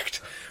 correct.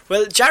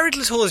 Well, Jared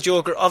Leto's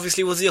Joker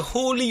obviously was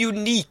wholly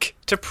unique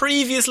to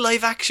previous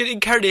live-action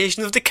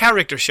incarnations of the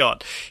character, Sean.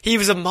 He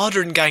was a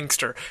modern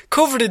gangster,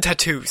 covered in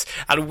tattoos,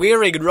 and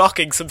wearing and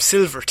rocking some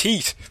silver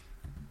teeth.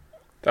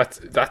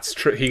 That's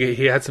true.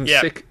 He had some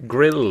sick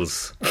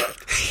grills.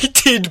 He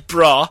did,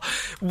 brah.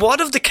 One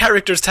of the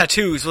character's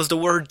tattoos was the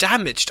word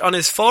damaged on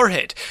his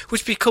forehead,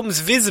 which becomes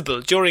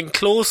visible during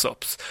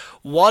close-ups.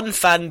 One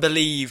fan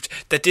believed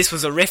that this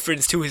was a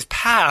reference to his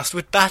past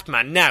with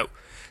Batman. Now,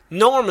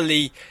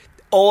 normally,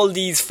 all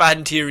these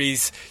fan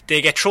theories,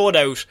 they get thrown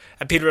out,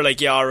 and people are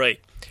like, yeah, alright.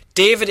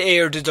 David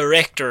Ayer, the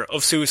director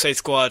of Suicide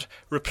Squad,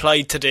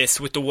 replied to this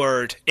with the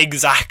word,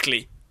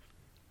 exactly.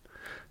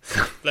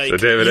 Like, so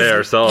David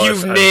Ayer saw you've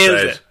it and nailed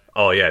said, it.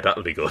 oh yeah,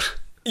 that'll be good.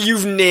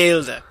 You've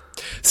nailed it.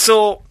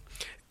 So,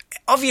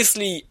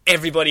 obviously,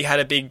 everybody had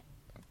a big...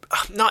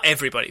 Not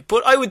everybody,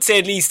 but I would say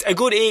at least a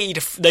good 80 to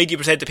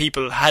 90% of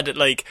people had it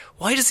like,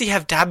 why does he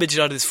have damage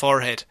on his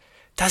forehead?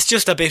 That's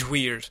just a bit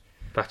weird.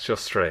 That's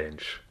just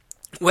strange.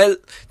 Well,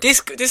 this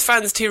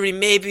fan's theory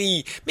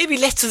maybe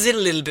lets us in a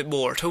little bit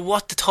more to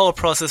what the thought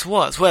process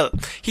was. Well,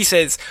 he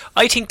says,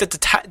 I think that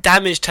the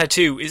damaged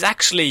tattoo is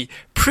actually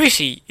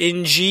pretty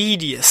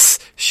ingenious,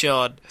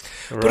 Sean.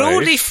 Right. But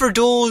only for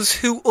those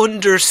who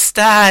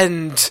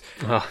understand.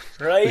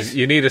 Right?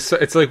 You need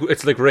it's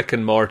like Rick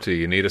and Morty.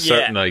 You need a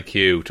certain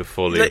IQ to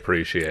fully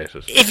appreciate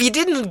it. If you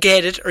didn't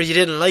get it or you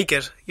didn't like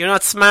it, you're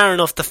not smart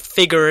enough to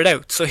figure it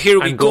out. So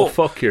here we go. Go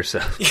fuck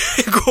yourself.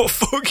 Go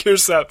fuck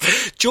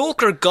yourself.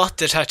 Joker got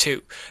the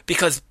tattoo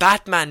because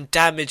Batman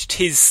damaged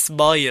his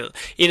smile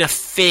in a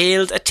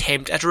failed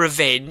attempt at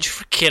revenge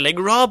for killing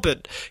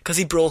Robin because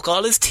he broke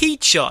all his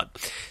teeth, Sean.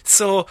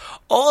 So,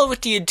 all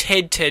with the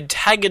intent to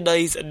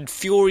antagonise and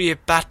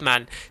infuriate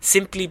Batman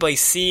simply by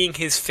seeing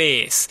his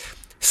face.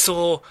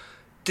 So,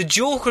 the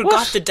Joker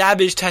got the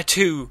damaged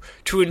tattoo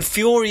to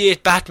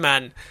infuriate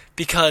Batman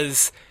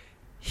because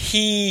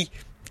he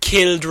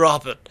killed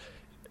Robin.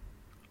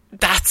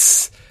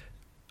 That's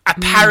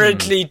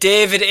apparently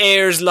David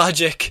Ayer's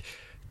logic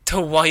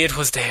to why it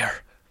was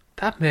there.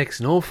 That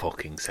makes no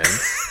fucking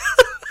sense.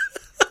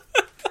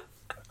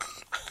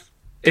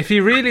 If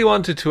he really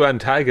wanted to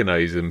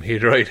antagonise him,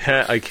 he'd write,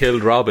 I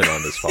killed Robin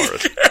on his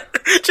forehead.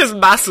 Just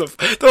massive.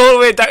 The whole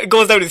way that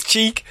goes down his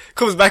cheek,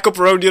 comes back up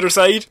around the other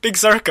side, big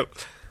circle.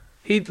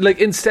 He'd,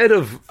 instead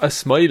of a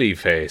smiley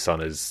face on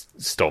his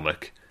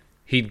stomach,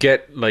 he'd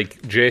get,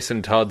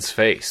 Jason Todd's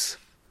face.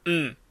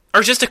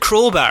 Or just a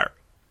crowbar.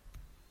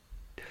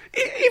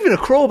 Even a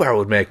crowbar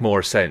would make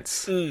more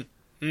sense.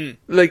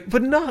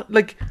 But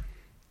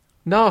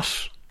not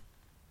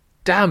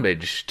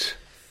damaged.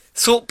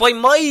 So, by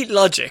my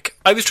logic,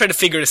 I was trying to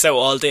figure this out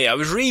all day. I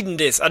was reading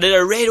this, and then I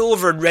read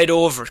over,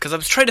 because I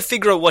was trying to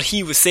figure out what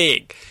he was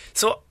saying.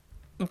 So,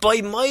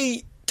 by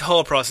my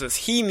thought process,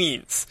 he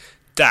means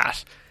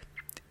that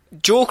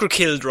Joker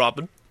killed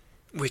Robin,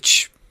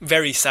 which,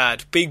 very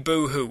sad, big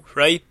boo-hoo,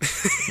 right?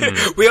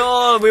 We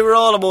were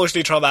all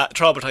emotionally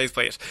traumatised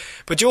by it.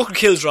 But Joker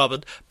kills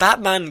Robin,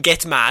 Batman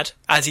gets mad,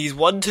 as he's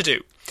one to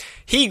do.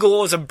 He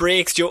goes and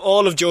breaks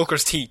all of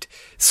Joker's teeth.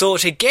 So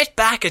to get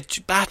back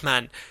at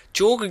Batman,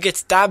 Joker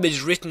gets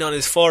damage written on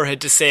his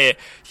forehead to say,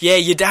 yeah,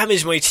 you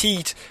damaged my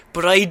teeth,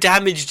 but I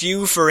damaged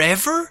you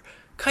forever?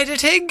 Kind of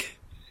thing?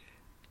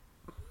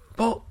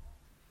 But,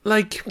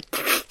 like...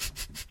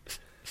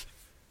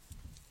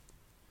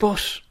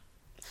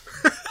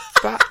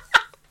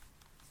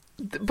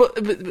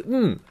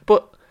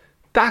 but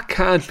that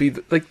can't be...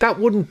 Like, that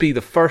wouldn't be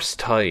the first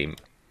time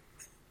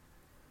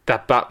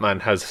that Batman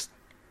has,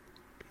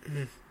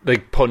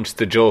 like, punched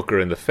the Joker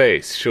in the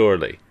face,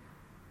 surely.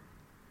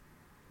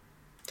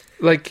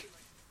 Like...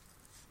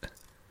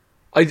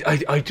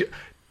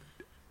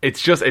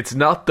 It's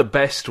not the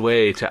best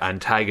way to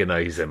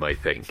antagonise him, I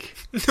think.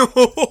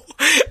 No,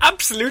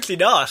 absolutely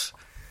not.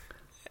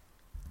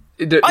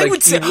 I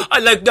would say,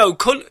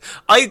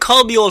 I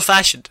call me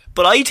old-fashioned,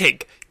 but I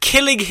think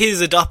killing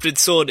his adopted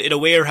son in a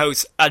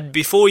warehouse, and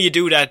before you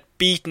do that,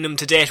 beating him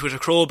to death with a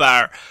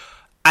crowbar,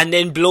 and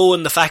then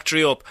blowing the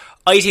factory up,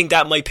 I think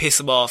that might piss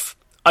him off.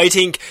 I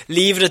think,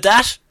 leave it at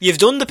that. You've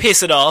done the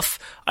pissing off.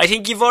 I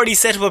think you've already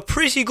set up a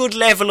pretty good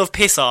level of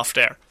piss off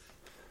there.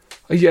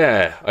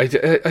 Yeah, I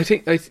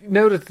think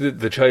now that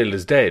the child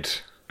is dead,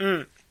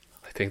 I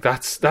think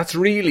that's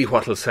really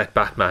what'll set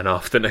Batman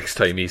off the next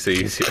time he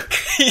sees you.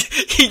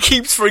 He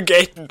keeps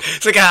forgetting.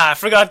 It's like, I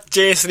forgot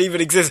Jason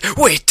even exists.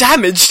 Wait,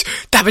 damaged?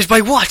 Damaged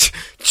by what?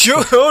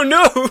 Oh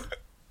no!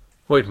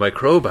 Wait, my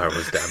crowbar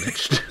was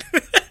damaged.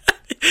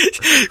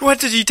 What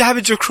did he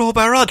damage your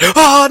crowbar on?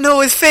 Oh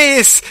no, his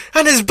face!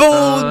 And his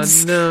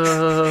bones!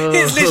 Oh no!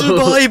 His little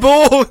boy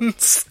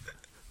bones!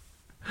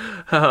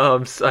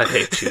 I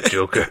hate you,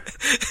 Joker.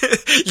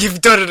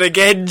 You've done it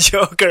again,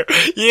 Joker.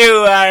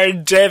 You are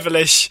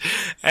devilish.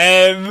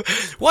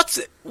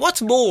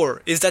 What's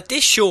more is that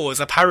this shows,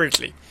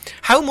 apparently,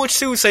 how much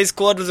Suicide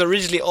Squad was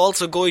originally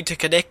also going to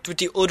connect with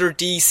the other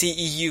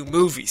DCEU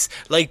movies,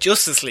 like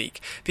Justice League,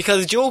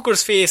 because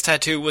Joker's face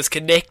tattoo was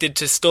connected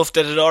to stuff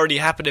that had already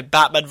happened in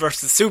Batman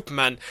vs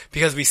Superman,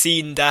 because we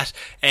seen that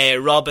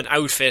Robin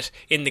outfit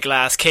in the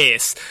glass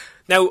case.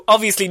 Now,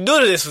 obviously,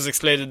 none of this was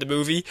explained in the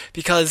movie,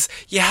 because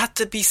you had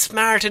to be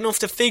smart enough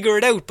to figure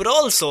it out, but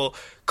also,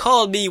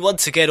 call me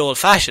once again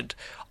old-fashioned.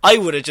 I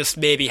would have just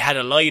maybe had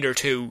a line or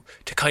two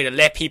to kind of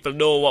let people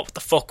know what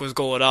the fuck was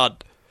going on.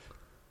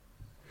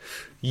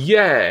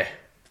 Yeah,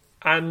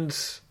 and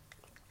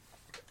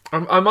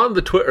I'm on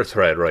the Twitter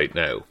thread right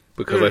now,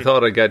 because I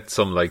thought I'd get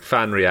some like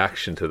fan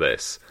reaction to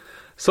this.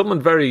 Someone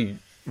very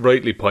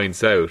rightly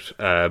points out,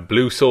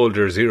 Blue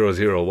Soldier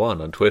 001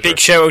 on Twitter. Big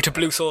shout out to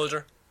Blue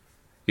Soldier.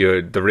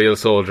 You're the real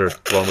soldier,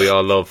 the one we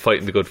all love,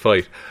 fighting the good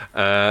fight.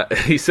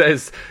 He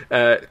says,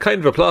 kind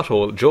of a plot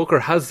hole,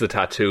 Joker has the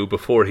tattoo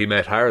before he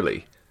met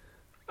Harley,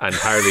 and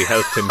Harley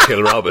helped him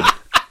kill Robin.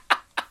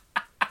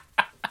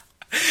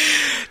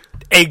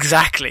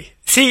 Exactly.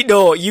 See,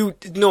 Sean,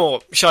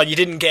 you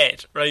didn't get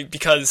it, right?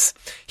 Because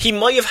he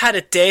might have had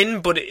it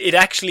then, but it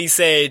actually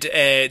said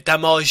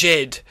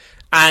damaged.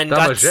 And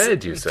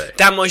Damaged, you say?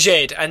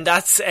 Damaged, and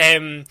that's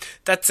a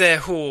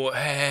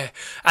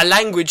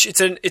language.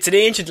 It's an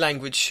ancient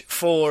language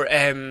for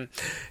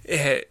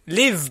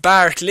live,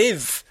 Bart,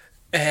 live.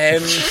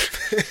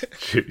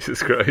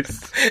 Jesus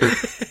Christ!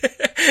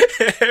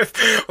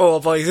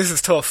 Oh boy, this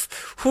is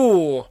tough.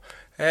 Look,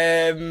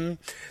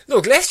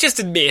 let's just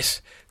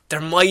admit there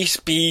might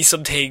be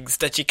some things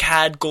that you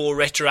can't go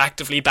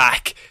retroactively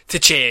back to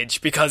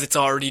change because it's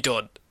already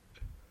done.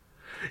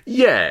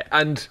 Yeah,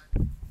 and.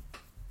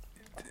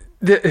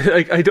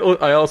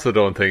 I also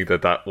don't think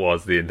that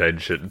was the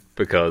intention,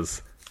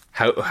 because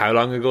how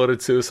long ago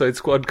did Suicide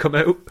Squad come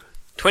out?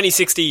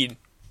 2016.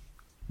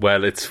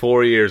 Well, it's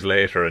 4 years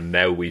later, and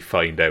now we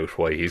find out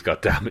why he's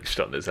got damaged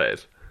on his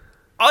head.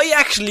 I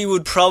actually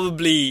would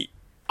probably...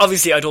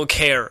 Obviously, I don't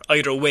care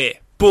either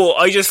way, but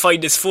I just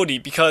find this funny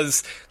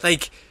because,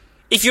 like,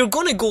 if you're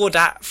going to go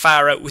that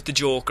far out with the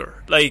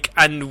Joker, like,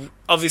 and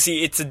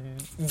obviously it's a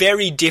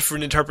very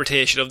different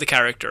interpretation of the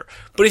character,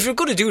 but if you're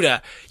going to do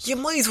that, you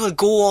might as well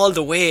go all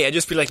the way and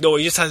just be like, no,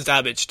 he just has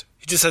damaged.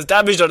 He just has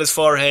damage on his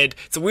forehead.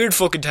 It's a weird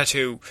fucking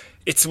tattoo.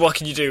 It's what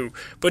can you do?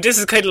 But this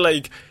is kind of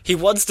like, he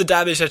wants the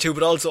damage tattoo,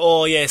 but also,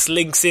 oh yes,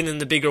 links in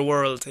the bigger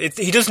world.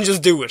 He doesn't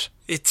just do it.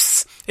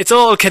 It's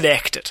all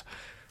connected.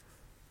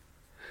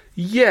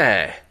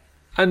 Yeah.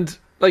 And,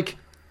 like,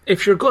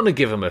 if you're going to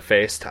give him a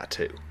face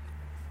tattoo,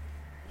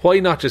 why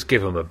not just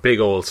give him a big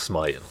old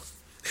smile?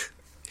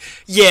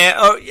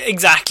 Yeah,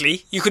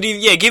 exactly. You could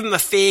even, give him a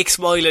fake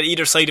smile at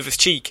either side of his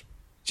cheek.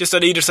 Just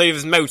on either side of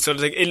his mouth. So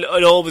like it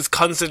always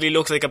constantly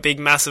looks like a big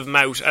massive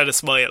mouth and a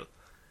smile.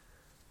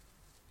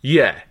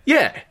 Yeah.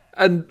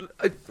 And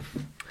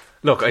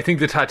look, I think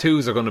the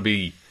tattoos are going to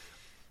be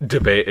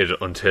debated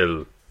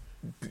until,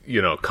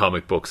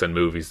 comic books and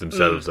movies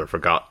themselves are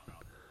forgotten.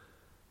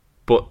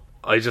 But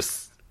I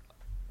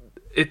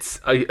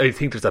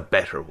think there's a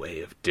better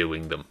way of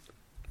doing them.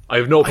 I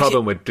have no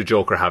problem with the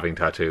Joker having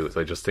tattoos.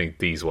 I just think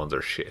these ones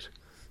are shit.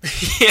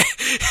 Yeah,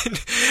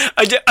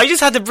 I just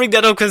had to bring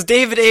that up because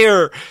David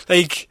Ayer,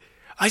 like,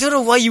 I don't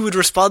know why you would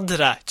respond to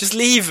that. Just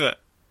leave it.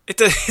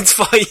 It's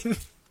fine.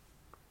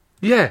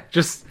 Yeah,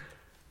 just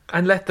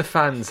And let the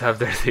fans have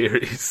their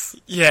theories.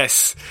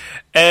 Yes.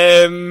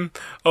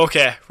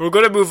 Okay, we're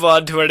going to move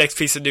on to our next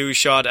piece of news,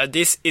 Sean, and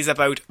this is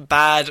about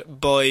Bad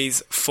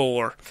Boys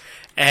 4.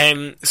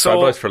 Bad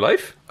Boys for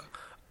Life?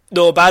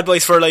 No, Bad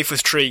Boys for Life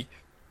was 3.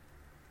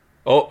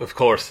 Oh, of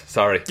course.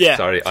 Sorry. Yeah.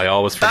 Sorry, I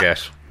always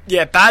forget.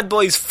 Bad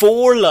Boys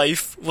 4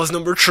 Life was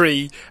number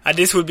 3, and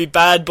this would be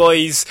Bad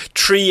Boys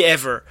 3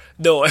 Ever.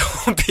 No, it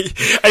won't be.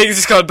 I think it's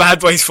just called Bad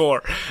Boys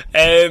 4.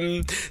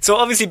 So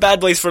obviously Bad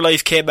Boys for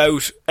Life came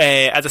out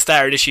at the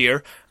start of this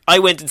year. I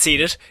went and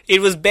seen it. It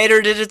was better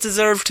than it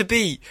deserved to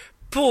be.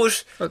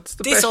 But that's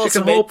the this best also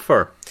you can hope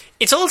for.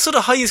 It's also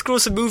the highest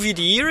grossing movie of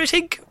the year, I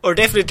think, or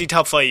definitely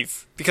top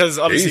 5, because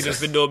obviously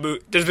there's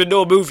been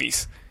no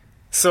movies.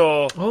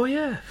 So oh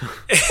yeah.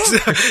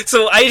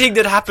 so I think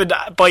that happened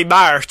by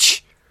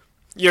March.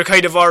 You're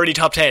kind of already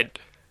top 10.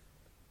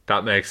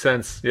 That makes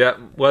sense. Yeah,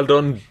 well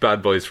done,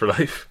 Bad Boys for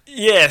Life.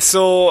 Yeah,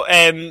 so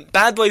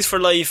Bad Boys for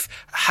Life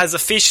has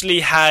officially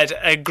had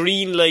a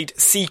green light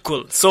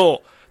sequel.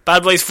 So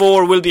Bad Boys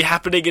 4 will be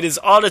happening. It is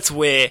on its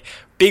way.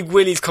 Big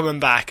Willie's coming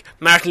back.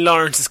 Martin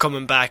Lawrence is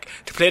coming back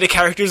to play the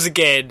characters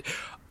again.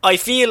 I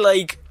feel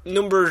like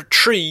number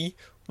 3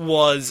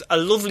 was a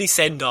lovely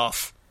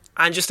send-off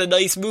and just a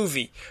nice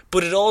movie.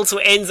 But it also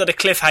ends at a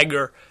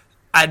cliffhanger,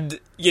 and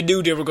you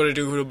knew they were going to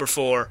do number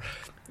 4.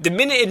 The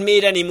minute it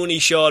made any money,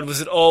 Sean, was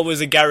it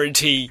always a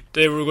guarantee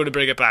that they were going to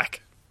bring it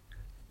back?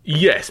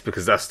 Yes,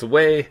 because that's the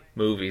way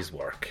movies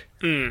work.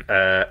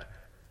 But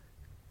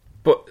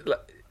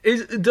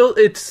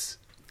it's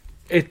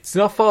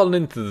not fallen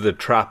into the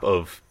trap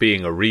of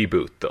being a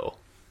reboot, though.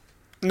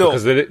 No,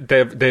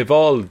 because they've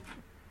all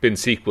been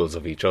sequels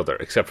of each other,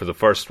 except for the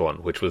first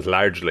one, which was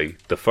largely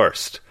the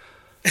first.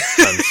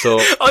 And so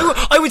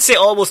I would say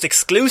almost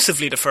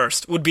exclusively the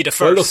first would be the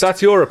first. Well, look,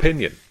 that's your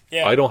opinion.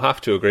 Yeah. I don't have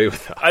to agree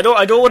with that. I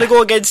don't want to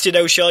go against you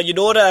now, Sean. You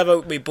know that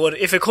about me. But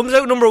if it comes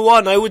out number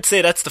 1, I would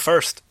say that's the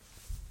first.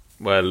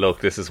 Well,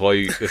 look, this is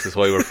why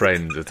we're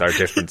friends. It's our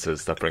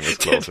differences that bring us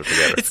closer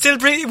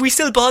together. We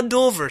still bond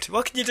over it.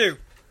 What can you do?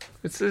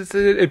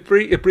 It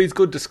breeds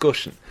good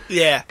discussion.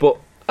 Yeah. But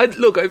I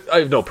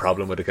have no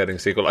problem with it getting a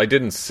sequel. I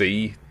didn't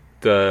see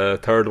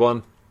the third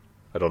one.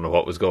 I don't know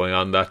what was going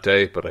on that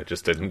day, but I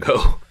just didn't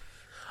go.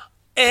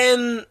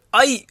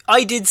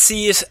 I did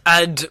see it,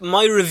 and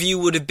my review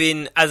would have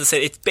been, as I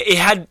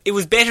said, it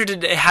was better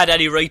than it had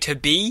any right to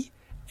be.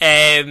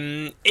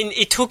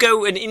 It took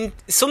out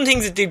some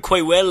things it did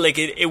quite well. Like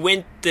it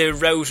went the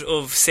route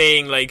of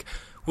saying like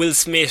Will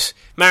Smith,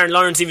 Martin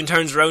Lawrence even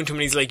turns around to him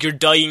and he's like, "You're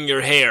dyeing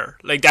your hair.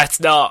 Like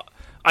that's not.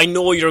 I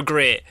know you're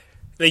great.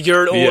 Like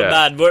you're an old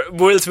man."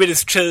 Will Smith is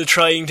still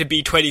trying to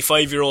be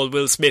 25-year-old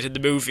Will Smith in the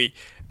movie.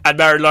 And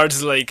Martin Lawrence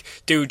is like,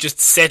 dude, just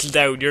settle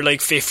down. You're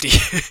like 50.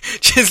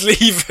 Just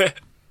leave it.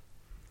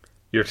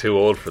 You're too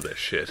old for this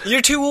shit.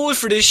 You're too old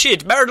for this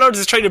shit. Martin Lawrence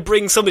is trying to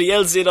bring somebody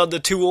else in on the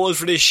too old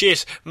for this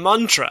shit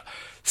mantra.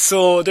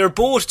 So they're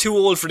both too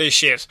old for this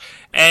shit.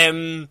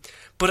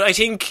 But I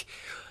think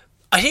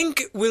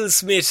Will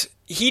Smith,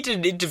 he did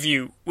an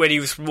interview when he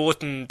was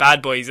promoting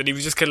Bad Boys, and he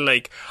was just kind of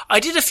like,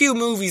 I did a few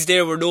movies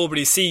there where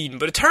nobody's seen,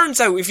 but it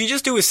turns out if you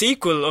just do a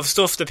sequel of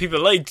stuff that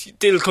people like,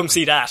 they'll come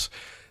see that.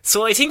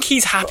 So I think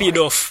he's happy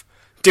enough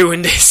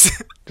doing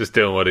this. Just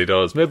doing what he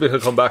does. Maybe he'll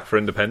come back for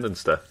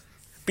Independence Day.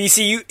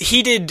 BC,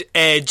 he did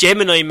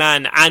Gemini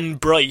Man and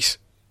Bright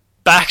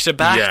back to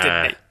back,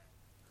 didn't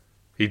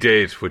he? He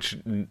did, which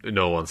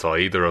no one saw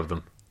either of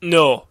them.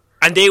 No.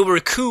 And they were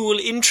cool,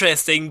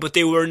 interesting, but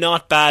they were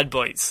not Bad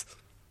Boys.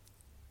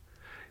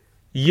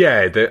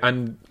 Yeah,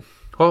 and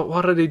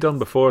what had he done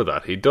before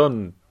that? He'd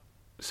done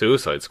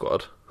Suicide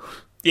Squad.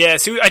 Yeah,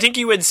 I think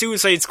he went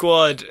Suicide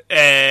Squad,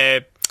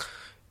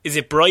 is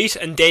it Bright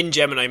and then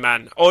Gemini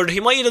Man? Or he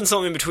might have done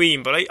something in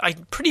between, but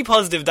I'm pretty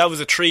positive that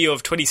was a trio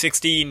of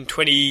 2016,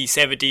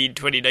 2017,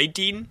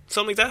 2019,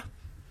 something like that.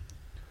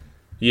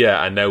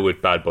 Yeah, and now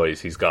with Bad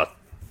Boys, he's got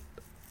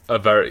a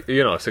very,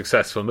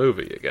 successful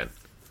movie again.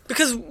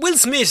 Because Will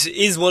Smith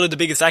is one of the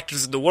biggest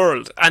actors in the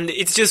world, and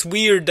it's just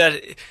weird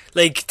that,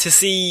 like, to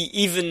see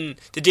even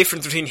the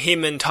difference between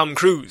him and Tom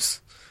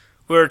Cruise,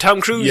 where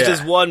Tom Cruise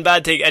does one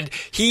bad thing, and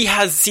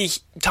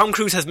Tom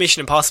Cruise has Mission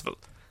Impossible.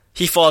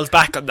 He falls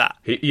back on that.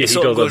 He does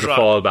have the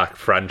fallback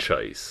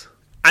franchise.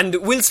 And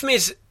Will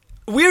Smith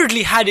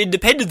weirdly had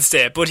Independence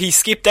Day, but he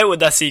skipped out on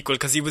that sequel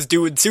because he was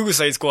doing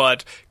Suicide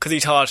Squad, because he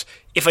thought,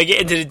 if I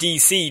get into the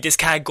DC, this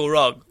can't go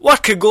wrong.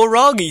 What could go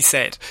wrong, he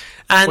said.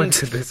 And when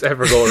could this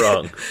ever go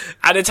wrong?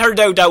 And it turned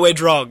out that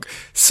went wrong.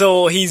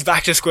 So he's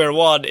back to square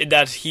one in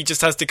that he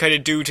just has to kind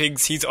of do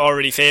things he's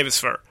already famous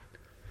for.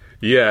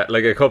 Yeah,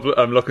 like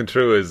I'm looking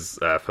through his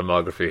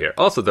filmography here.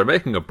 Also, they're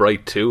making a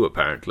Bright 2,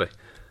 apparently.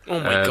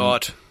 Oh my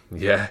god.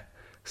 Yeah.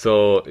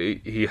 So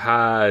he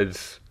had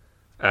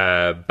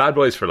Bad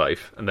Boys for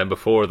Life, and then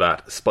before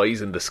that,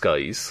 Spies in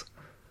Disguise.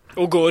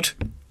 Oh, good.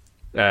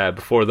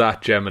 Before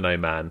that, Gemini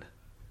Man.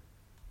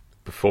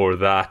 Before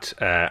that,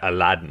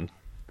 Aladdin.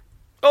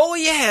 Oh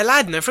yeah,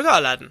 Aladdin. I forgot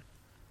Aladdin.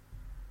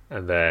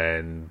 And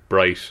then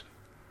Bright,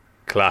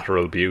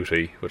 Collateral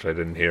Beauty, which I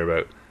didn't hear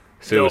about.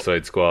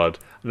 Suicide Squad,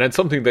 and then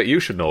something that you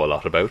should know a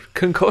lot about,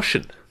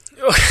 Concussion.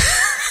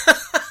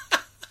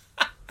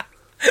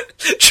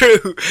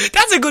 True.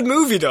 That's a good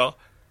movie, though.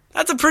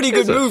 That's a pretty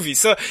good movie.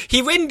 So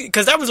he win,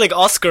 because that was like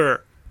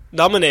Oscar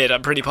nominated,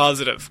 I'm pretty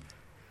positive.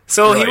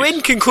 So he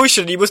win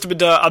Concussion, he must have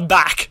been I'm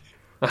back.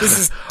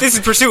 This is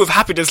Pursuit of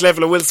Happiness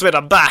level of Will Smith,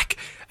 I'm back.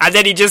 And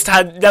then he's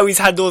had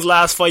those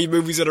last 5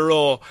 movies in a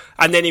row,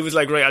 and then he was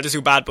like, right, I'll just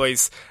do Bad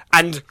Boys.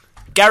 And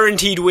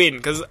guaranteed win,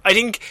 because I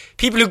think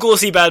people who go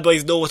see Bad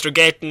Boys know what they're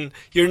getting.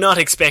 You're not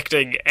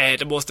expecting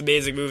the most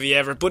amazing movie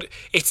ever, but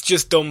it's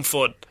just dumb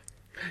fun.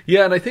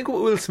 Yeah, and I think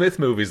with Will Smith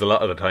movies, a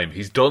lot of the time,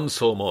 he's done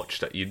so much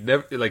that you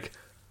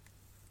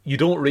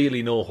don't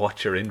really know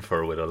what you're in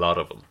for with a lot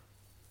of them.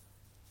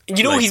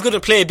 You know he's going to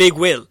play Big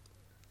Will.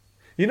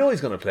 You know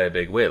he's going to play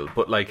Big Will,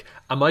 but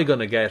am I going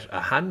to get a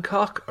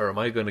Hancock or am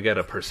I going to get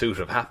a Pursuit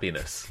of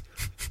Happiness?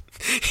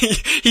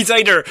 He's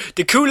either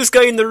the coolest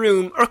guy in the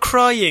room or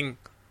crying.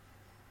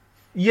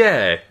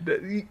 Yeah,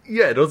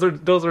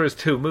 those are his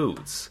two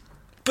moods.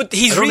 But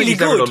he's I don't really think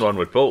he's good. Never done one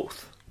with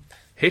both.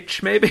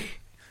 Hitch, maybe.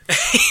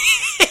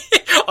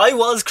 I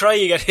was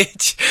crying at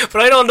Hitch,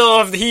 but I don't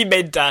know if he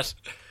meant that.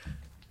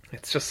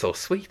 It's just so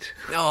sweet.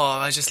 Oh,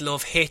 I just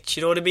love Hitch,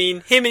 you know what I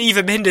mean? Him and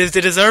Eva Mendes,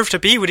 they deserve to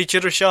be with each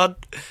other, Sean.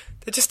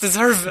 They just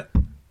deserve it.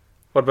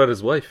 What about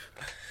his wife?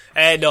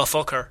 No,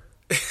 fuck her.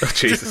 Oh,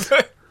 Jesus.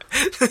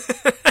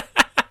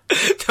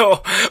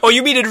 No. Oh,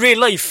 you mean in real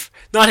life,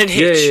 not in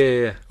Hitch?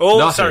 Yeah. Oh,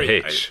 not sorry.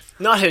 in Hitch.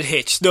 Not in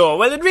Hitch, no.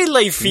 Well, in real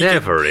life...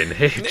 Never in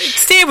Hitch.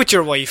 Stay with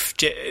your wife.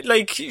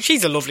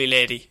 She's a lovely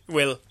lady,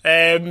 Will.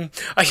 Don't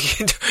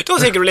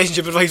take a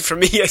relationship advice from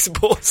me, I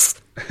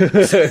suppose.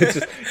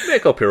 Just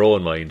make up your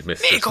own mind,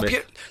 Mr.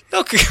 Smith.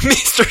 Look,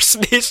 Mr.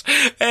 Smith.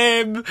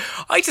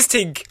 I just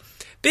think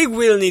Big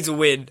Will needs a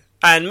win.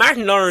 And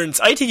Martin Lawrence,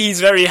 I think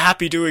he's very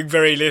happy doing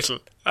very little.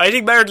 I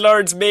think Martin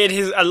Lawrence made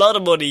a lot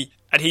of money,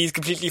 and he's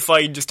completely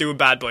fine just doing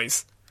Bad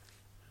Boys.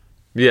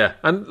 Yeah,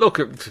 and look,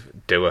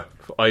 do it.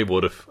 I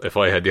would if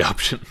I had the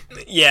option.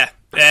 Yeah.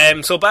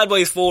 So Bad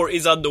Boys 4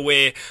 is on the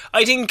way.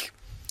 I think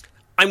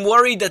I'm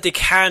worried that they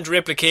can't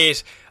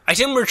replicate. I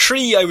think number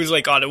 3, I was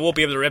like, they won't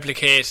be able to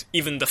replicate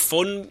even the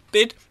fun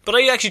bit. But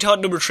I actually thought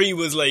number 3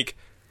 was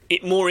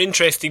more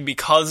interesting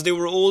because they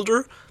were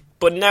older.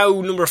 But now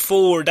number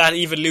 4, that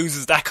even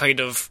loses that kind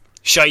of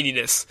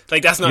shininess.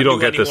 That's not. You don't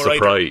get the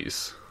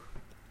surprise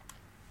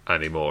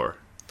anymore.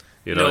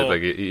 You know,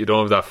 you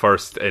don't have that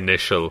first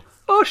initial.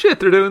 Oh shit,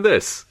 they're doing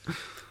this.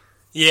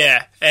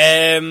 Yeah.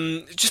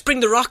 Just bring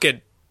the Rock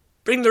in.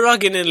 Bring the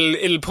Rock in and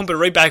it'll pump it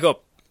right back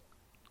up.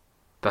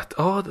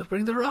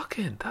 Bring the Rock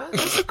in.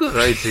 That's a good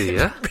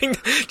idea. Bring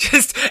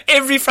just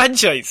every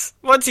franchise.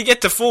 Once you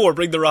get to 4,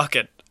 bring the Rock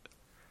in.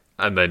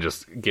 And then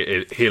just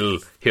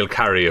he'll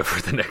carry you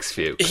for the next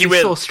few. He will.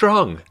 He's so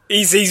strong.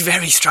 He's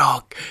very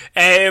strong.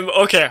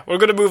 Okay, we're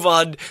going to move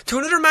on to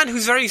another man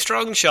who's very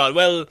strong, Sean.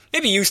 Well,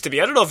 maybe he used to be.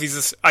 I don't know if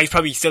he's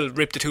probably still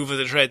ripped the two of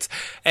the shreds.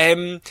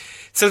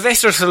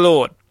 Sylvester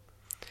Stallone.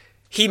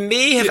 He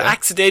may have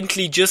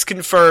accidentally just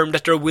confirmed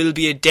that there will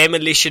be a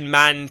Demolition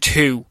Man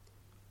 2.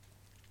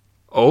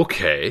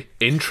 Okay,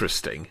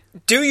 interesting.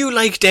 Do you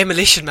like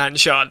Demolition Man,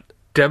 Sean?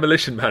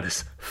 Demolition Man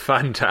is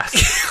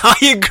fantastic.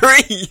 I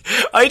agree.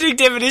 I think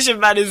Demolition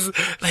Man is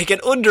an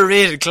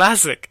underrated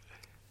classic.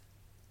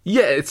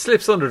 Yeah, it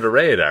slips under the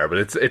radar, but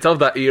it's of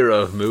that era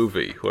of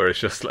movie where it's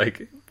just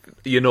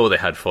they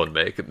had fun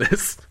making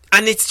this.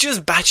 And it's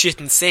just batshit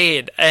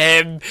insane.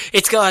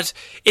 It's got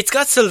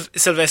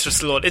Sylvester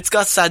Stallone. It's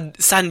got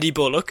Sandy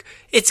Bullock.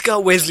 It's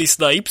got Wesley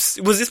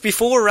Snipes. Was this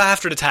before or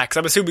after the tax?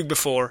 I'm assuming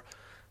before.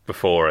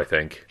 Before, I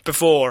think.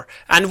 Before.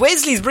 And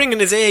Wesley's bringing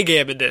his A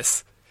game in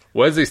this.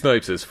 Wesley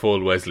Snipes is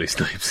full Wesley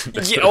Snipes in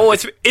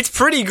this it's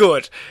pretty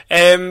good.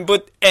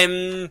 But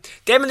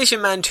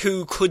Demolition Man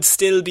 2 could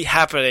still be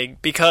happening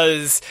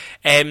because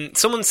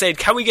someone said,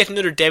 can we get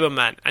another Demo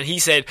Man? And he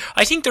said,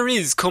 I think there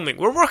is coming.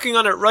 We're working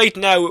on it right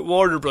now with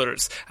Warner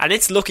Brothers and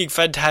it's looking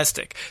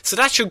fantastic. So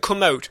that should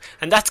come out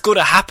and that's going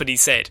to happen, he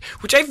said.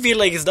 Which I feel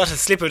like is not a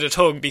slip of the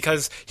tongue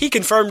because he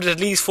confirmed it at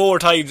least 4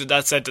 times in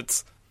that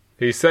sentence.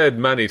 He said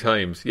many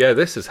times, yeah,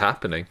 this is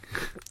happening.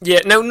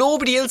 Yeah, now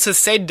nobody else has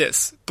said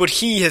this, but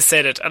he has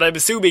said it, and I'm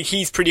assuming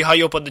he's pretty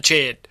high up on the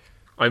chain.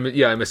 I'm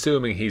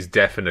assuming he's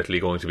definitely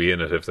going to be in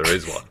it if there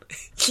is one.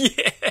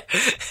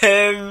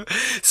 Yeah.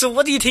 So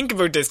what do you think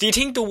about this? Do you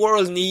think the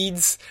world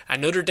needs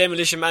another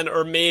Demolition Man,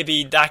 or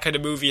maybe that kind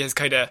of movie has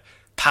kind of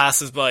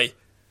passes by?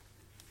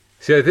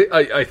 See,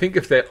 I think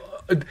if they...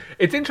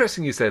 It's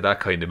interesting you say that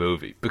kind of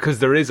movie, because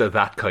there is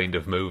that kind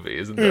of movie,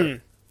 isn't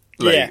there?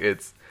 Yeah.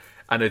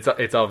 And it's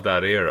of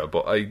that era,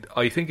 but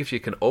I think if you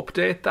can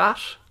update that,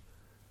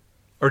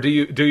 or do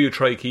you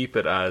try keep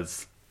it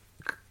as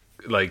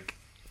like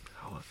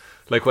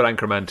what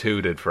Anchorman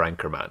 2 did for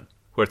Anchorman,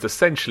 where it's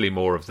essentially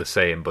more of the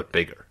same but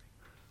bigger.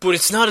 But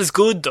it's not as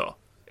good though.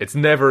 It's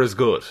never as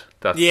good.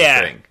 That's the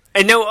thing.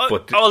 And now,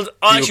 but do you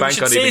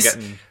bank on even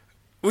getting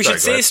We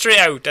should say straight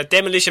out that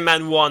Demolition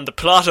Man 1, the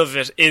plot of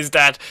it is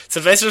that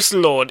Sylvester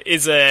Stallone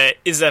is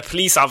a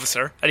police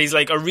officer, and he's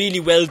like a really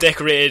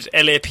well-decorated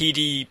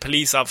LAPD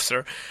police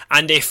officer,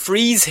 and they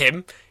freeze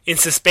him in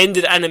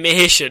suspended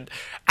animation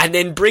and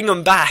then bring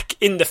him back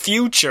in the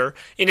future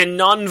in a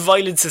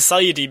non-violent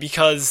society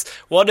because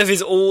one of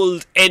his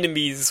old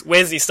enemies,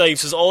 Wesley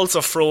Snipes, was also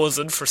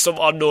frozen for some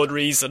unknown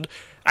reason,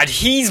 and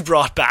he's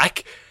brought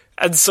back,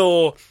 and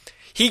so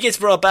he gets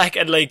brought back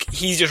and like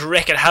he's just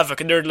wrecking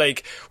havoc, and they're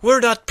like, we're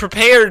not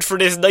prepared for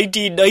this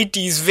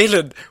 1990s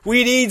villain,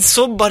 we need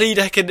somebody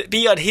that can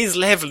be on his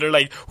level. They're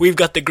like, we've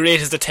got the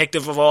greatest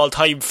detective of all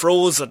time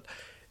frozen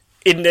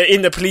in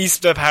the police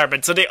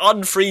department. So they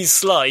unfreeze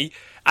Sly,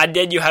 and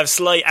then you have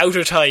Sly out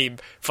of time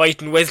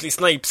fighting Wesley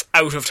Snipes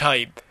out of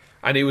time.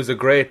 And he was a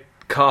great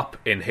cop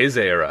in his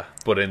era,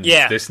 but in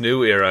this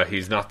new era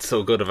he's not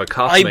so good of a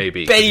cop. I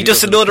bet he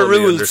doesn't know the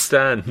rules.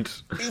 Understand.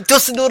 He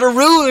doesn't know the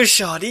rules,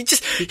 Sean.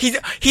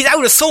 He's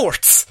out of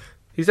sorts.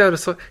 He's out of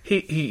sorts.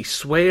 He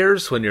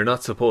swears when you're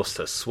not supposed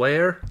to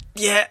swear.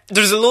 Yeah,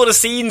 there's a lot of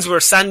scenes where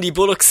Sandy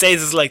Bullock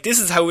says like, this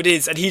is how it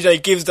is, and he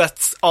like gives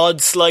that odd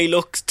sly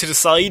look to the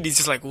side. He's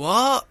just like,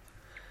 what?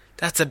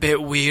 That's a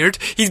bit weird.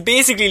 He's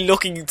basically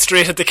looking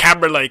straight at the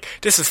camera like,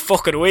 this is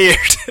fucking weird.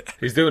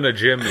 He's doing a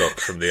Jim look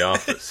from The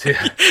Office.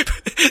 Yeah.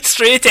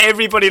 Straight to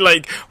everybody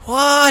like,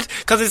 what?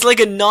 Because it's like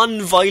a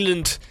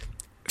non-violent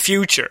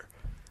future.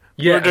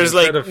 Yeah, where there's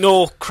like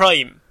no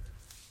crime.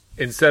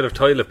 Instead of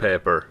toilet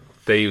paper,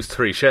 they use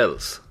 3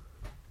 shells.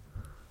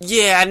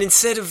 Yeah, and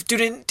instead of...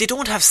 They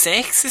don't have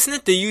sex, isn't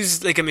it? They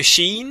use like a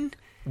machine.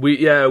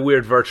 A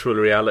weird virtual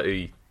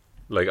reality,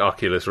 like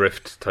Oculus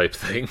Rift type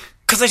thing.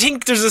 Because I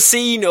think there's a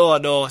scene... Oh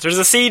no, there's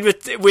a scene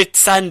with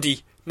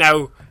Sandy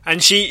now,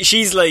 and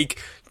she's like,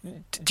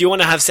 do you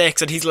want to have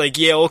sex? And he's like,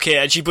 yeah, okay.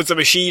 And she puts a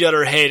machine on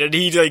her head, and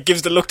he like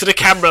gives the look to the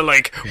camera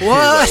like,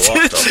 what? Like,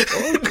 what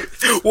the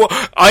fuck? Well,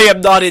 I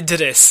am not into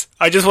this.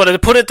 I just wanted to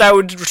put it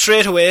down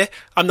straight away.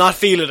 I'm not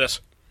feeling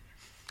it.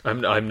 I'm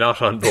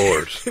not on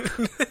board.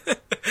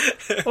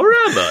 Or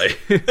am I?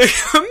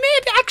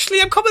 Maybe,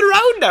 actually, I'm coming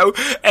around now.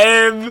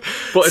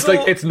 But it's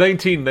like, it's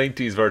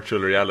 1990s virtual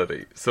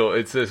reality, so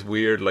it's this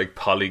weird, like,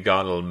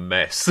 polygonal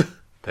mess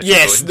that you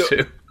go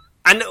into.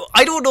 And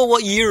I don't know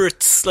what year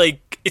it's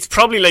like. It's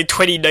probably like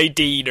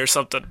 2019 or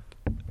something.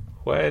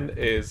 When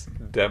is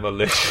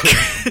Demolition?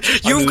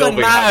 You've gone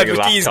mad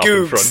with these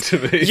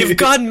googs. You've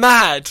gone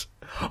mad.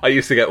 I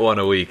used to get one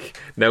a week.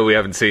 Now we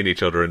haven't seen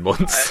each other in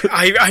months.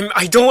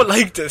 I don't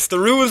like this. The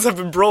rules have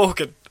been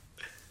broken.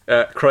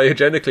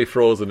 Cryogenically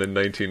frozen in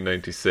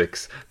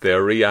 1996. They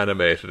are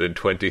reanimated in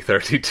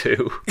 2032.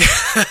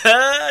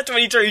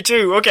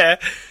 2032, okay.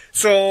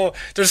 So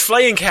there's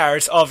flying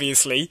cars,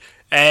 obviously.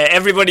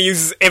 Everybody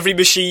uses every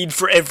machine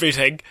for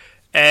everything.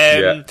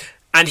 And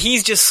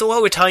he's just so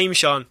out of time,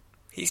 Sean.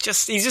 He's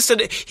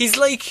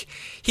like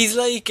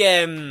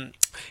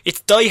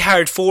it's Die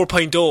Hard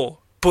 4.0,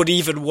 but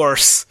even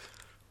worse.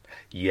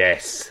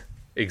 Yes.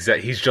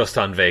 Exactly. He's just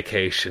on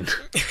vacation.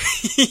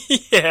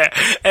 Yeah.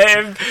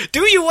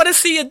 Do you want to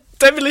see a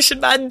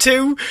Demolition Man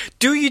 2?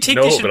 Do you think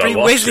they should bring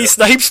Wesley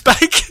Snipes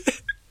back?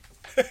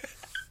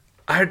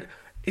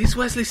 Is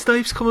Wesley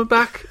Snipes coming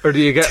back? Or do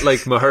you get like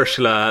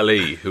Mahershala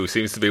Ali, who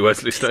seems to be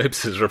Wesley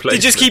Snipes' replacement? They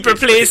just keep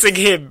replacing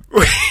him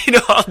in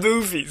all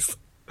movies.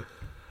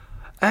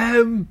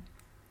 I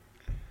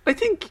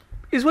think...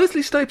 Is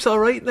Wesley Snipes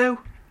alright now?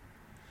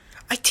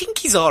 I think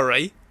he's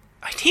alright.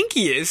 I think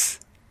he is.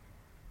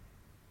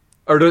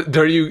 Or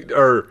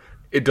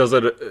does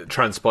it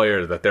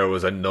transpire that there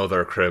was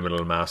another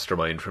criminal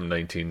mastermind from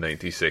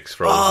 1996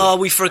 frozen? Oh,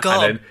 we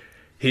forgot. And then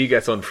he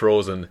gets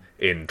unfrozen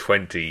in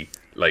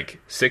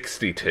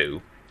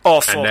 62.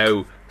 Oh, fuck. And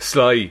now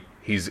Sly,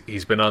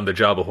 he's been on the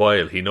job a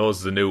while. He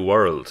knows the new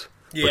world.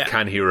 Yeah. But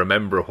can he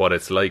remember what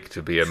it's like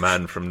to be a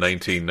man from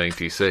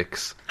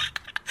 1996?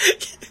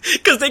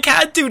 Because they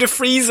can't do the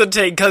freezing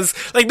thing. Because,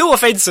 like, no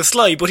offence to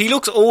Sly, but he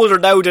looks older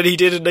now than he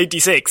did in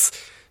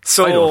 96.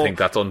 So I don't think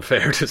that's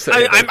unfair to say.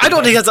 I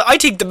don't think that's. I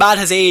think the man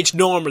has aged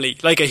normally,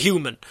 like a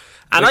human.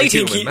 And like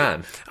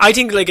I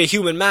think like a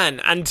human man.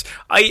 And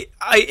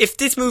if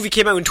this movie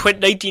came out in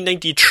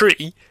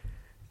 1993,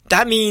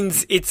 that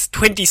means it's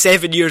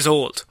 27 years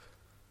old.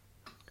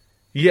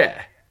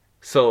 Yeah.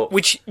 So,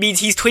 which means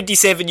he's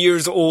 27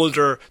 years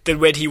older than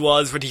when he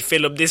was when he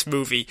filmed this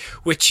movie,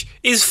 which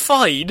is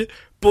fine,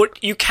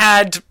 but you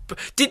can't...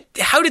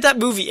 How did that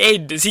movie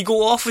end? Does he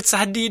go off with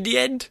Sandy in the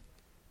end?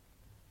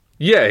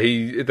 Yeah,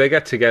 they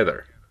get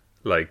together.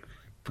 Like,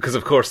 because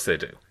of course they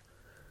do.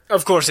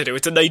 Of course they do.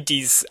 It's a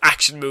 90s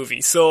action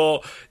movie.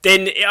 So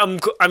then I'm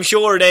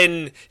sure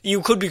then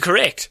you could be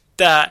correct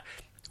that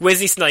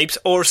Wesley Snipes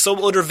or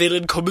some other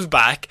villain comes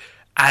back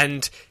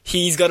and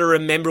he's got to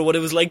remember what it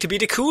was like to be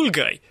the cool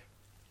guy.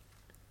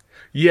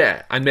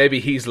 Yeah, and maybe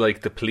he's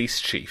like the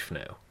police chief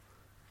now.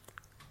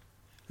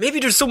 Maybe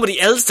there's somebody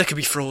else that could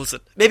be frozen.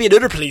 Maybe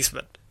another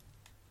policeman.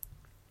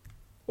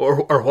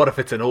 Or what if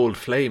it's an old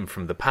flame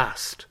from the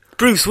past?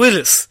 Bruce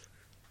Willis.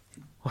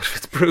 What if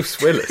it's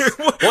Bruce Willis?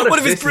 what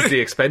if this is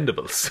The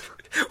Expendables?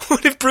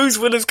 What if Bruce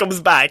Willis comes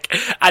back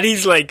and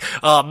he's like,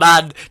 oh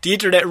man, the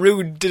internet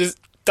ruined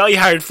Die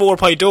Hard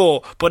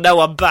 4.0, but now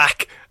I'm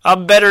back.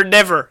 I'm better than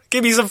ever.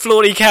 Give me some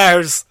floaty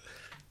cars.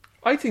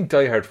 I think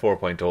Die Hard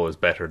 4.0 is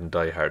better than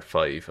Die Hard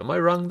 5. Am I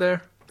wrong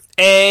there?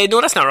 No,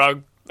 that's not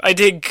wrong. I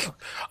think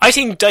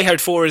Die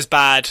Hard 4 is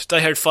bad. Die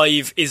Hard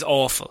 5 is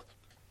awful.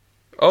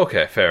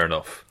 Okay, fair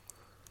enough.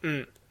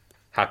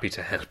 Happy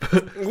to help.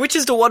 Which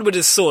is the one with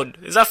his son?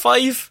 Is that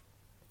 5?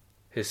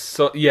 His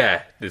son,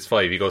 yeah, it's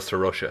 5. He goes to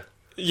Russia.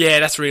 Yeah,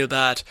 that's real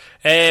bad.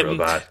 Real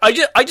bad. I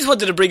just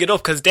wanted to bring it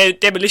up because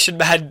Demolition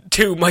Man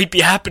 2 might be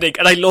happening,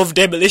 and I love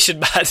Demolition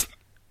Man.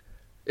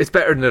 It's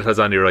better than it has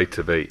any right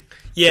to be.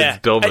 Yeah,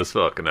 it's dumb as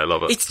fuck, and I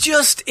love it. It's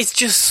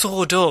just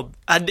so dumb.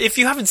 And if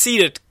you haven't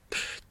seen it,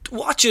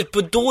 watch it,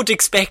 but don't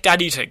expect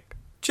anything.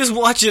 Just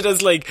watch it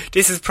as like,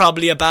 this is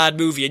probably a bad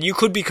movie, and you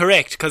could be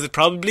correct because it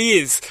probably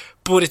is.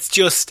 But it's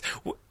just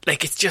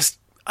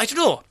I don't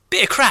know,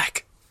 bit of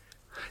crack.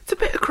 It's a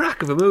bit of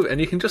crack of a movie,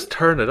 and you can just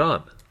turn it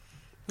on.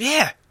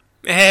 Yeah.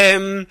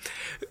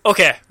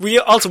 Okay, we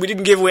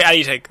didn't give away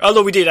anything.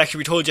 Although we did, actually,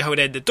 we told you how it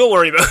ended. Don't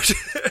worry about it.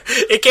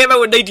 It came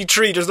out in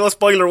 93, there's no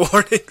spoiler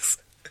warnings.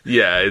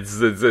 Yeah,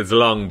 it's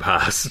long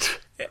past.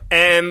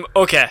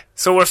 Okay,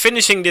 so we're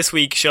finishing this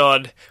week,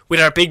 Sean, with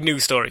our big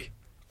news story.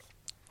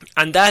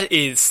 And that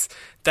is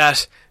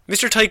that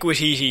Mr. Taika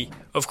Waititi,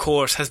 of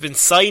course, has been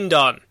signed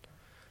on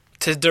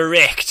to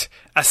direct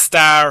a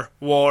Star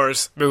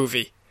Wars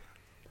movie.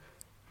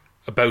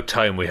 About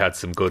time we had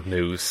some good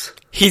news.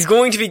 He's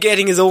going to be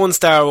getting his own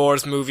Star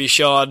Wars movie,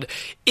 Sean.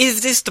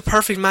 Is this the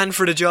perfect man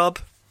for the job?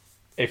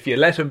 If you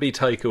let him be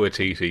Taika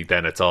Waititi,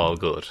 then it's all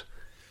good.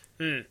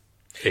 What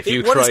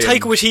is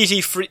Taika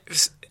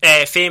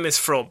Waititi famous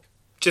from?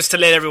 Just to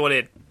let everyone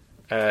in.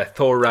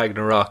 Thor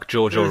Ragnarok,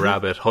 Jojo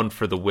Rabbit, Hunt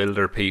for the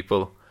Wilder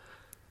People,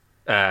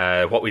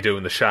 What We Do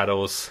in the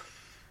Shadows.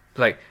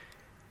 Like,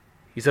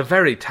 he's a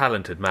very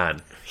talented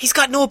man. He's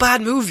got no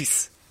bad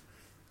movies.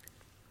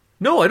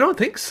 No, I don't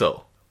think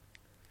so.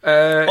 He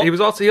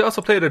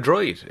also played a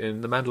droid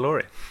in The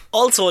Mandalorian.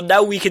 Also,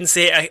 now we can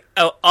say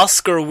a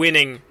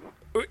Oscar-winning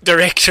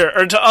director,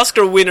 or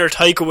Oscar winner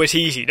Taika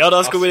Waititi, not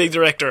Oscar-winning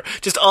director,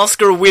 just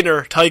Oscar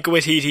winner Taika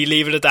Waititi.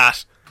 Leave it at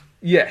that.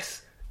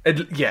 Yes,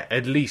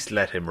 at least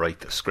let him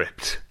write the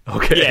script,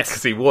 okay? Yes,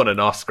 because he won an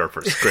Oscar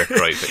for script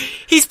writing.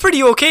 He's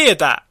pretty okay at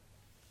that.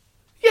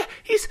 Yeah,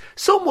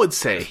 some would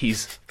say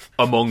he's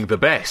among the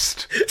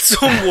best.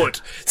 Some would,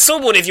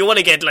 if you want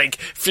to get like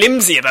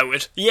flimsy about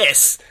it.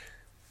 Yes.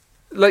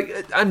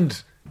 Like,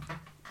 and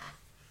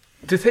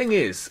the thing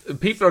is,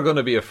 people are going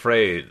to be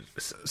afraid.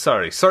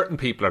 Certain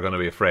people are going to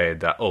be afraid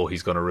that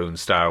he's going to ruin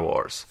Star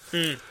Wars.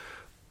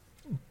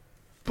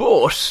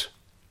 But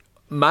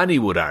many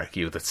would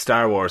argue that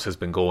Star Wars has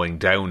been going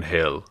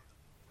downhill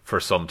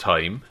for some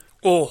time.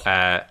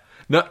 Now,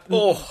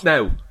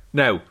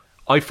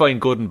 I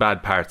find good and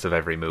bad parts of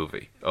every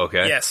movie.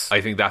 Okay. Yes. I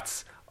think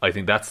that's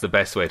the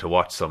best way to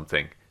watch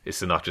something, is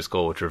to not just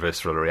go with your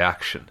visceral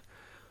reaction.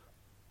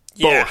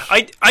 Yeah,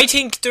 I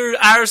think there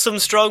are some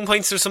strong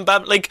points. There's some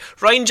bad, like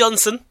Rian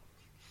Johnson,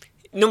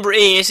 number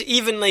 8.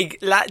 Even like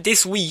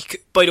this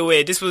week, by the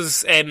way, this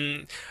was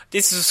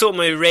something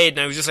I read,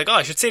 and I was just like,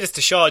 I should say this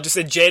to Shaw, just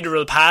a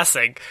general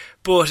passing.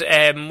 But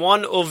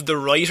one of the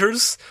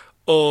writers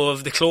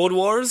of the Clone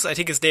Wars, I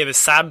think his name is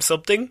Sam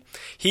something,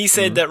 he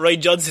said that Rian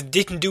Johnson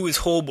didn't do his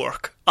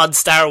homework on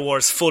Star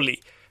Wars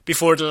fully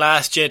before The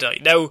Last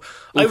Jedi. Now,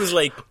 I was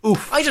like,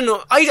 I don't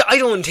know, I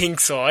don't think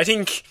so. I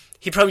think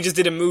he probably just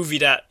did a movie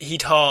that he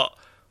thought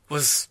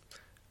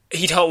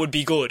would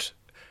be good.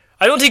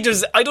 I don't think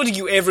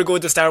you ever go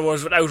into Star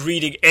Wars without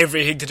reading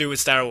everything to do with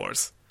Star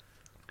Wars.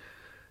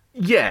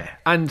 Yeah,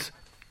 and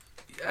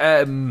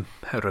how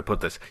do I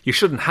put this? You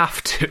shouldn't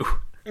have to.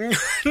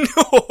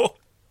 No.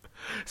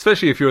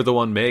 Especially if you're the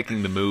one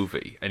making the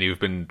movie and you've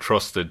been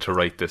trusted to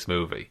write this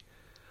movie.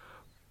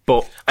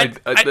 But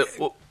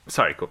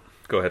sorry,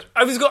 go ahead.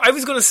 I was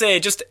going to say,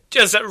 just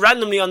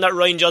randomly on that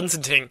Rian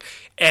Johnson thing,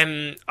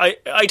 I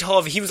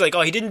thought he was like,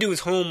 he didn't do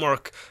his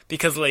homework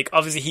because, like,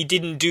 obviously he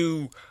didn't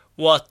do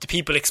what the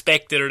people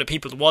expected or the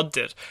people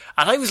wanted.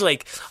 And I was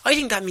like, I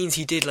think that means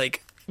he did,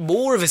 like,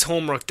 more of his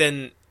homework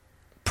than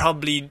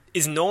probably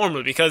is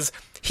normal, because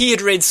he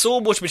had read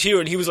so much material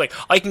and he was like,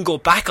 I can go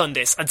back on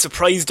this, and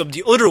surprised them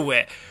the other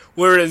way.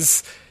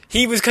 Whereas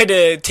he was kind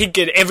of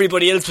thinking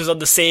everybody else was on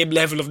the same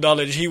level of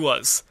knowledge he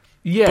was.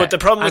 Yeah, but the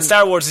problem with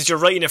Star Wars is you're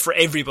writing it for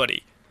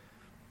everybody.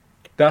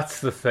 That's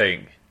the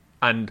thing.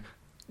 And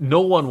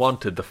no one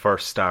wanted the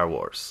first Star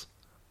Wars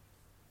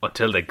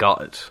until they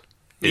got it,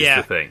 is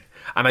the thing.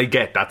 And I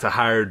get that's a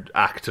hard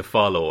act to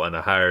follow, and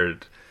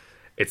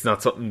it's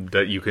not something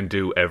that you can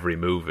do every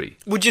movie.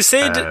 Would you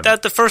say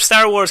that the first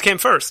Star Wars came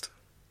first?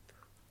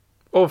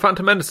 Oh,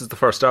 Phantom Menace is the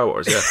first Star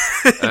Wars, yeah.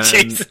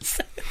 Jesus.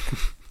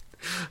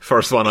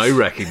 First one I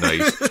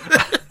recognise.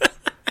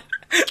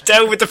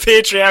 Down with the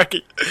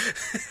patriarchy.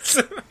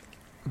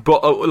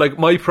 But like,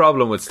 my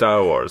problem with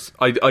Star Wars,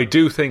 I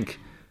do think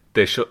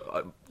they should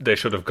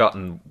have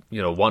gotten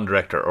one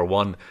director or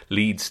one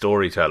lead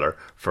storyteller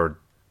for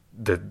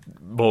the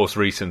most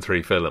recent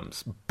 3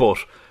 films. But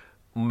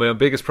my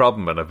biggest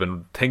problem, and I've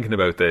been thinking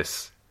about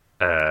this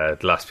the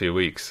last few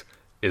weeks,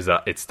 is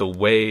that it's the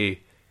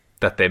way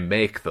that they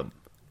make them.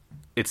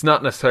 It's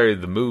not necessarily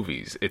the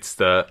movies. It's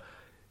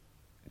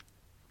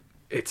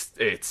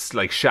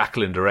like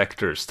shackling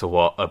directors to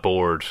what a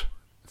board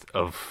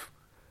of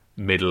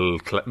middle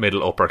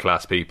upper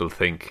class people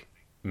think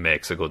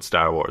makes a good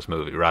Star Wars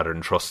movie, rather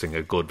than trusting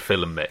a good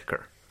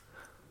filmmaker.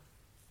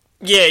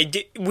 Yeah,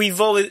 we've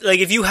always, like,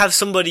 if you have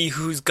somebody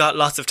who's got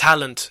lots of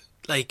talent,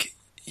 like,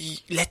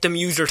 let them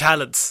use their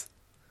talents.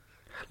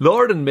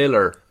 Lord and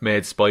Miller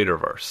made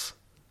Spider-Verse.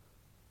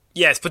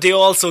 Yes, but they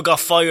also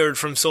got fired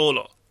from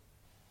Solo.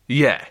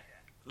 Yeah,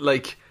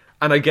 like,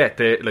 and I get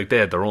they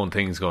had their own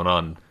things going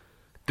on.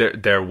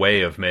 Their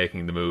way of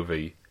making the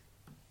movie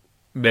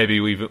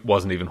maybe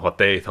wasn't even what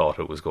they thought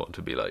it was going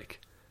to be like.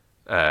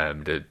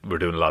 They were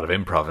doing a lot of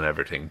improv and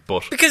everything,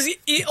 but because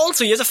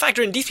also you have to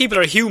factor in these people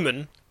are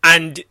human,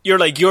 and you're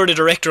the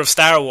director of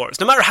Star Wars.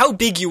 No matter how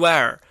big you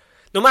are,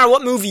 no matter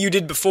what movie you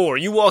did before,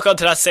 you walk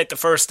onto that set the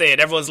first day,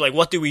 and everyone's like,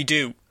 "What do we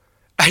do?"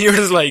 And you're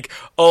just like,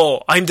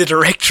 "Oh, I'm the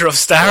director of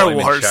Star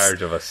Wars. I'm in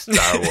charge of a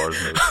Star Wars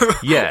movie."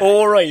 Yeah,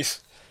 all right.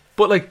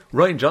 But like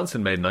Rian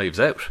Johnson made Knives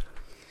Out.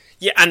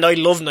 Yeah, and I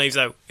love Knives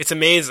Out. It's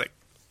amazing.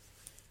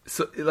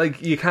 So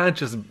like you can't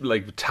just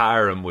like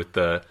tar him with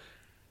the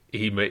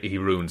he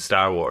ruined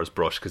Star Wars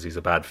brush because he's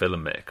a bad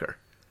filmmaker.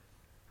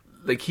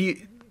 Like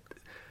he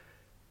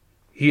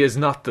is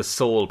not the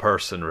sole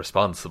person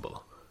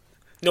responsible.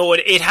 No,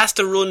 it has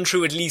to run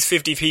through at least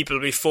 50 people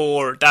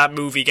before that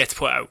movie gets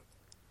put out.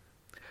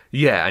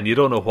 Yeah, and you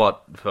don't know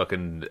what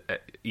fucking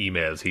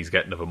emails he's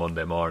getting of a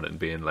Monday morning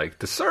being like,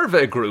 the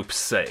survey groups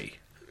say.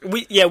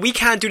 We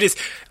can't do this.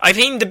 I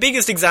think the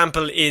biggest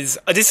example is,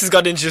 this has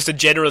got into just a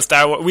general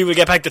Star Wars. We will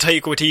get back to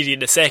Taika Waititi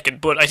in a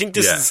second, but I think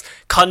this is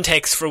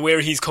context for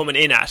where he's coming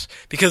in at.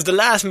 Because the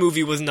last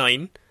movie was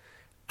 9,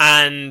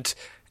 and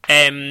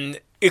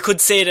it could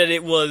say that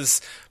it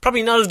was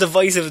probably not as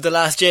divisive as The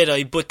Last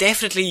Jedi, but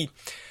definitely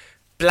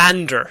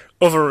blander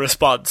of a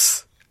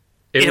response.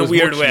 It in was a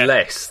weird much way.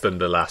 less than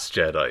The Last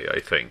Jedi, I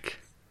think.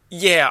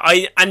 Yeah,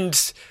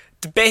 and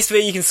the best way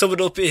you can sum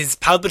it up is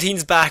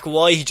Palpatine's back.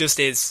 Why? He just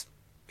is.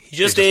 He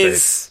just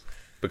is.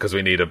 Because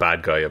we need a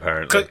bad guy,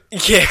 apparently.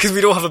 Yeah, because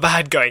we don't have a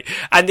bad guy.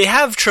 And they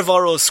have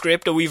Trevorrow's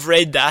script, and we've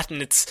read that,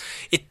 and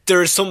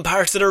there's some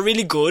parts that are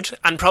really good,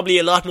 and probably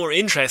a lot more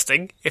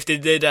interesting if they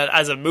did that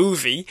as a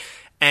movie.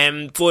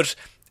 But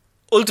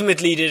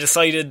ultimately they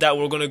decided that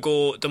we're going to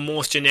go the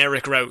most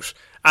generic route.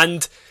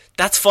 And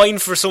that's fine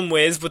for some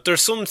ways, but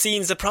there's some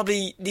scenes that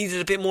probably needed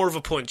a bit more of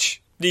a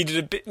punch. Needed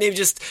a bit, maybe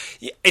just,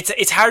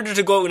 it's harder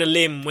to go out on a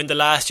limb when The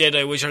Last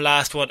Jedi was your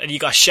last one and you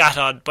got shat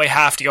on by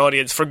half the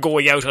audience for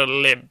going out on a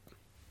limb.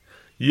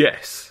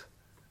 Yes.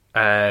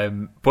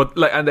 But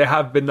like, and they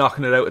have been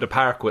knocking it out of the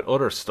park with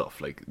other stuff,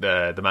 like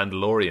the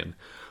Mandalorian,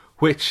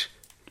 which,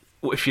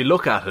 if you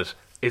look at it,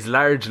 is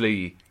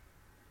largely,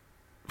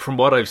 from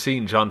what I've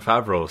seen, Jon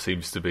Favreau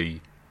seems to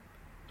be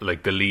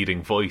like the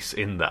leading voice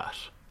in that,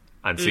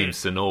 and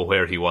seems to know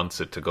where he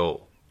wants it to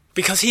go.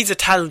 Because he's a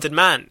talented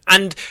man,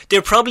 and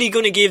they're probably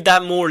going to give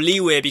that more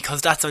leeway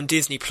because that's on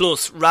Disney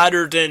Plus,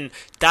 rather than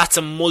that's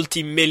a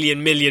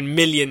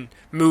multi-million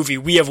movie.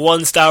 We have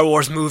one Star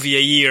Wars movie a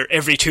year,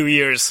 every 2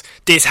 years.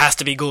 This has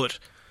to be good.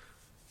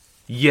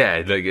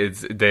 Yeah, like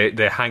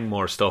they hang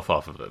more stuff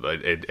off of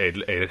it.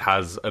 It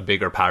has a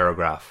bigger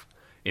paragraph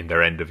in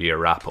their end of year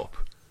wrap up.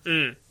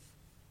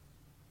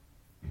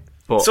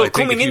 But so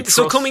coming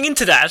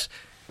into that.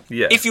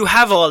 Yeah. If you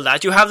have all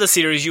that, you have the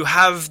series, you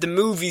have the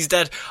movies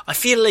that I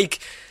feel like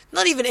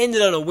not even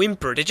ended on a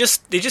whimper. They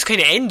just kind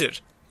of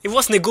ended. It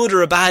wasn't a good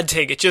or a bad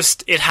thing.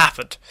 It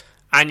happened,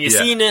 and you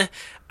seen it.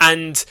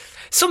 And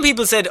some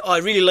people said, "Oh, I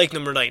really like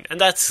number 9," and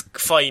that's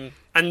fine.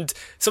 And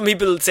some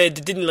people said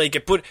they didn't like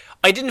it, but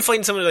I didn't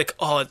find someone like,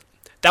 "Oh,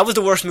 that was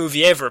the worst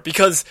movie ever,"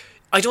 because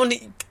I don't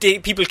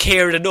think people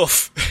cared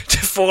enough to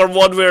form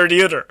one way or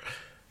the other.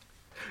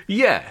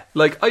 Yeah,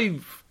 like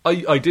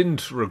I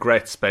didn't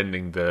regret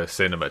spending the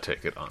cinema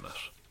ticket on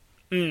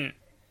it.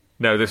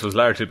 Now, this was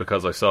largely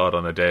because I saw it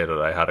on a day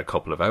that I had a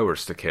couple of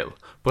hours to kill.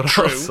 But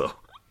True. Also,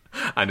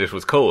 and it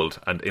was cold,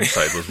 and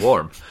inside was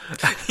warm.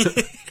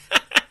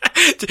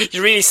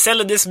 You're really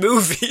selling this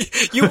movie.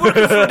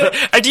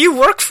 Do you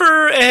work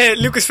for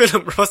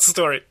Lucasfilm, or what's the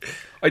story?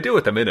 I do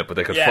at the minute, but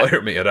they could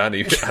fire me at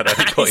any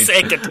point.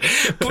 Second.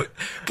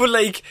 But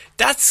like,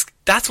 that's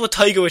what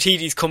Taika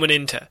Waititi's coming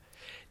into.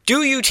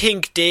 Do you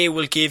think they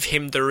will give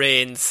him the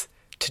reins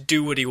to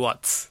do what he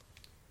wants?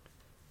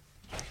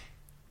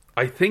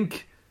 I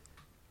think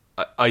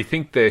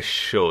they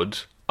should.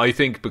 I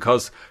think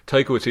because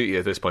Taika Waititi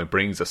at this point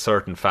brings a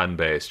certain fan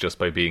base just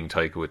by being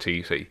Taika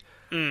Waititi,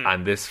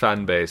 and this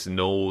fan base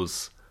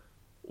knows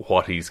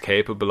what he's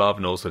capable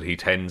of, knows what he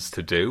tends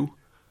to do,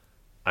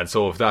 and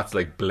so if that's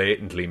like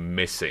blatantly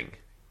missing,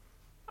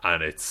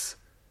 and it's,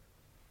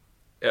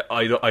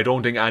 I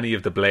don't think any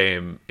of the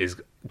blame is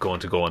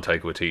going to go on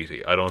Taika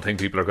Waititi. I don't think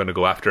people are going to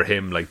go after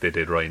him like they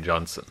did Rian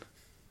Johnson.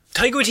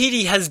 Taika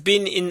Waititi has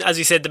been in, as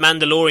you said, The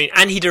Mandalorian,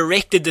 and he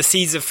directed the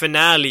season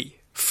finale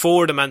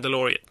for The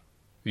Mandalorian.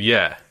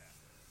 Yeah.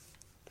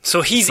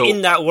 So he's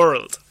in that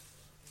world.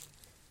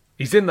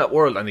 He's in that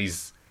world, and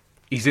he's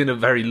in a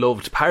very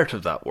loved part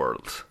of that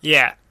world.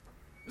 Yeah.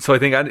 So I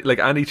think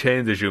any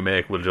changes you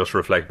make will just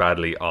reflect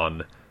badly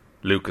on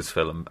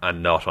Lucasfilm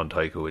and not on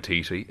Taika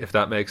Waititi, if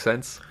that makes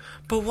sense.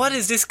 But what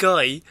is this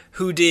guy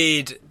who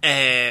did,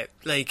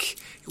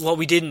 what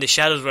we did in the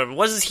Shadows, or whatever?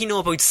 What does he know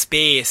about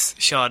space,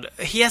 Sean?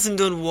 He hasn't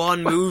done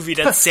one movie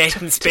that's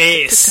set in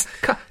space.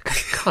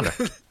 Connor,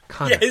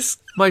 yes?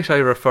 Might I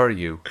refer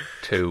you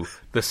to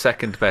the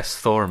second best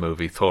Thor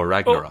movie, Thor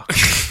Ragnarok?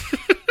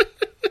 Oh.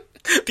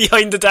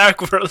 Behind the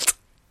Dark World.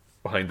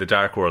 Behind the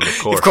Dark World, of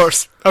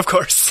course. Of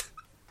course.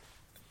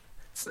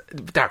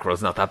 Dark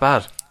World's not that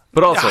bad.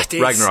 But also,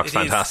 Ragnarok's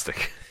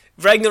fantastic.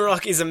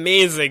 Ragnarok is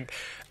amazing.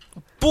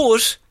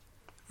 But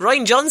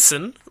Rian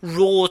Johnson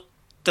wrote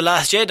The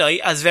Last Jedi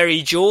as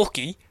very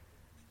jokey,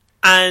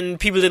 and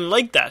people didn't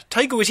like that.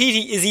 Taika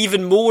Waititi is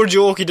even more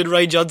jokey than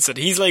Rian Johnson.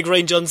 He's like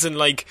Rian Johnson,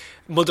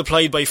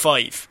 multiplied by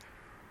 5.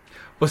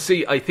 Well,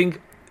 see, I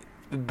think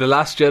The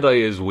Last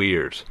Jedi is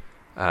weird,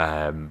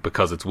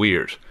 because it's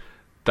weird.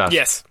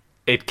 Yes.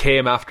 It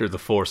came after The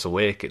Force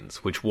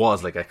Awakens, which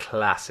was like a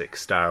classic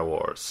Star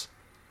Wars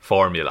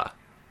formula.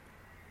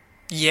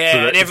 Yeah,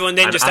 so and everyone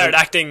then just started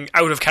acting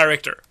out of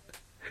character.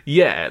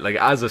 Yeah,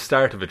 as a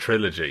start of a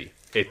trilogy,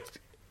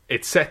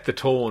 it set the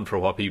tone for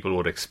what people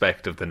would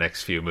expect of the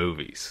next few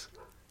movies.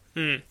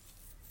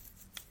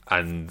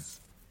 And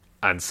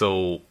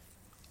so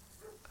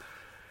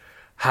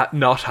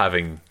not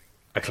having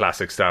a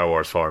classic Star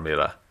Wars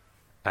formula,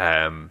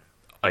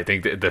 I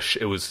think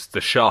it was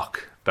the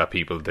shock that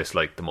people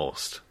disliked the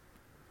most,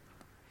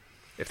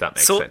 if that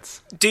makes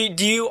sense. Do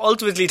you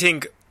ultimately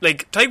think,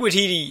 Taika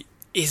Waititi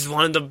is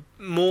one of the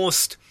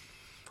most...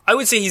 I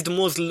would say he's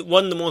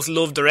one of the most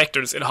loved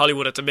directors in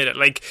Hollywood at the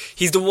minute.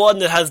 He's the one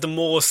that has the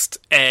most...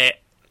 the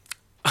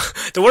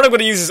word I'm going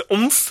to use is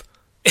oomph.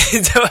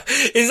 Is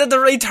that the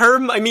right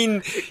term? I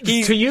mean,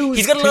 he's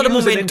got a lot of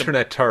momentum. An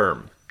internet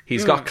term.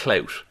 He's got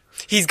clout.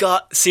 He's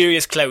got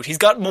serious clout. He's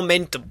got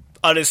momentum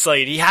on his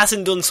side. He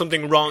hasn't done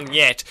something wrong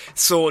yet,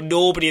 so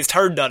nobody has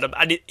turned on him,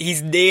 and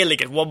he's nailing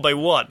it one by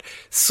one.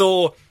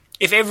 So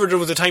if ever there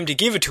was a time to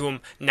give it to him,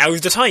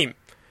 now's the time.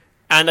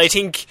 And I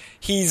think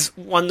he's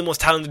one of the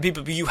most talented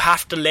people, but you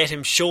have to let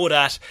him show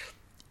that.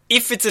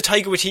 If it's a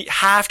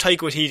half Taika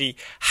Waititi,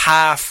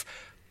 half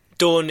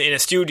done in a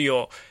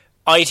studio,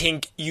 I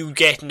think you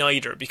get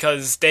neither,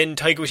 because then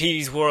Taika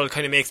Waititi's world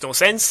kind of makes no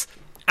sense,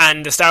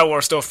 and the Star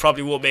Wars stuff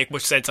probably won't make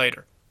much sense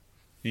either.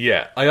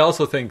 Yeah, I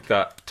also think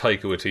that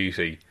Taika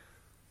Waititi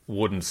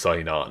wouldn't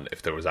sign on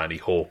if there was any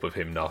hope of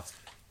him not,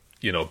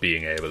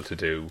 being able to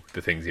do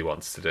the things he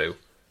wants to do.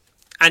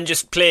 And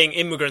just playing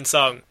Immigrant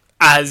Song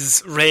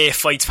as Rey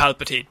fights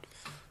Palpatine.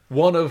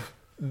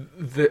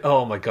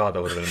 Oh my god,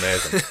 that would have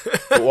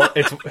been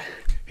amazing.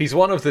 He's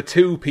one of the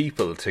 2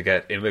 people to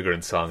get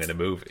Immigrant Song in a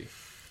movie.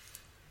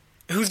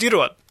 Who's the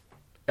other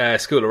one?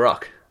 School of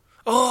Rock.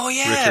 Oh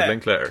yeah, Richard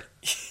Linklater.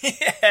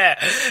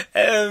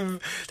 Yeah,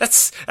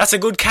 that's a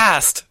good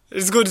cast.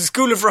 It's good.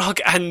 School of Rock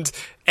and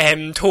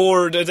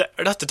Thor,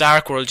 not the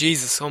Dark World.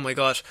 Jesus, oh my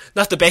god,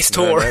 not the best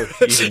Thor. No,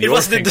 even it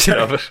wasn't thinking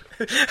of it.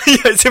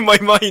 Yeah, it's in my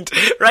mind.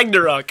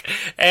 Ragnarok.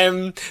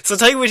 So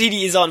Taika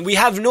Waititi is on. We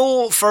have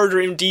no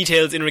further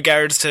details in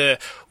regards to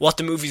what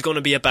the movie's going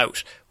to be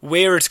about,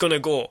 where it's going to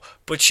go.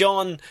 But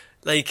Sean,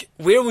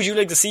 where would you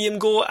like to see him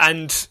go?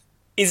 And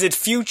is it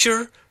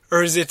future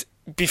or is it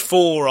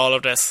before all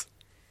of this?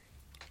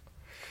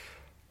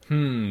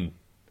 See,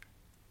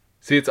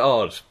 it's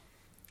odd.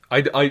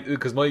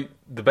 Because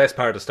the best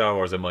part of Star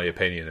Wars, in my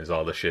opinion, is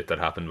all the shit that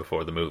happened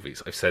before the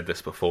movies. I've said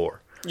this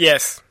before.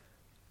 Yes.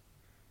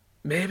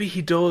 Maybe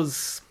he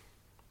does.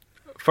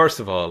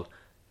 First of all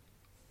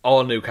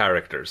new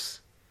characters.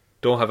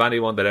 Don't have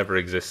anyone that ever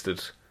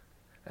existed.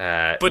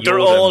 But Yoda they're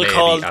all maybe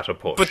called. At a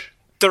push. But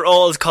they're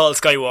all called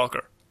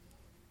Skywalker.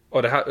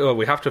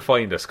 We have to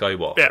find a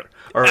Skywalker. Yeah,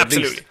 or at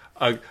absolutely.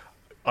 least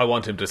I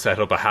want him to set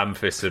up a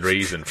ham-fisted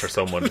reason for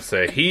someone to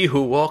say, "He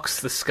who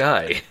walks the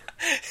sky."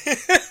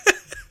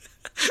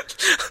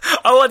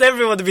 I want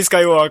everyone to be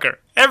Skywalker.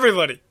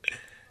 Everybody.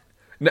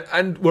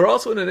 And we're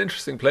also in an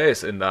interesting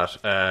place in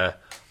that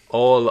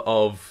all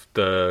of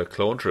the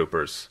clone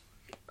troopers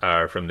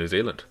are from New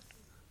Zealand.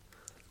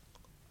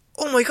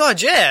 Oh my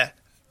god, yeah.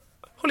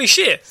 Holy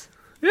shit.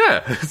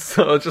 Yeah,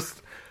 so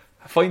just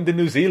find the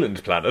New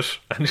Zealand planet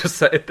and just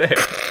set it there.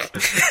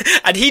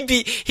 And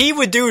he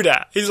would do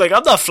that. He's like,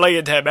 I'm not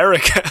flying to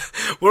America.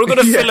 We're going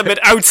to film it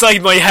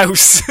outside my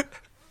house.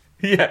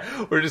 Yeah,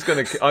 I'm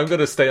going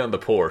to stay on the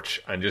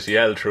porch and just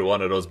yell through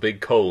one of those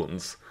big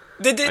cones.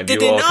 Did you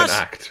they all not?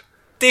 Can act.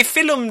 They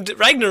filmed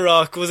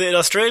Ragnarok, was it in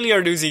Australia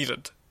or New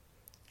Zealand?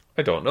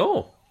 I don't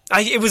know.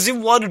 It was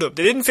in one of them.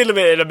 They didn't film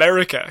it in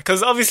America,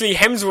 because obviously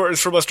Hemsworth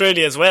is from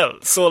Australia as well.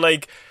 So they're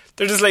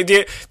just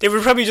they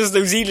were probably just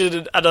New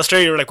Zealand and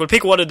Australia were like, we'll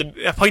pick one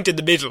a point in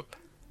the middle.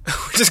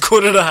 We'll just go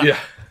to that. Yeah.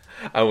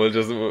 And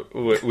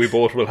we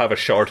both will have a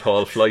short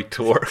haul flight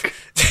to work.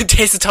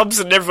 Tessa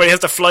Thompson and everybody has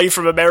to fly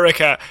from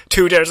America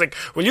to there. It's like,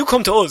 will you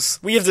come to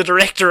us? We have the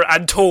director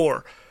and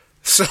tour.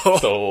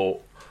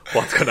 So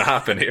what's going to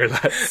happen here,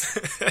 lads?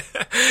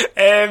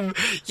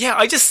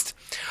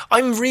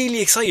 I'm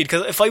really excited,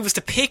 because if I was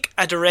to pick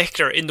a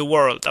director in the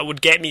world that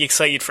would get me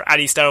excited for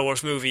any Star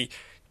Wars movie,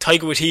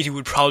 Taika Waititi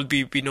would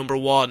probably be number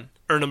 1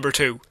 or number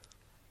 2.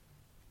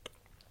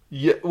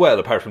 Yeah, well,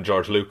 apart from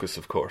George Lucas,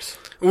 of course.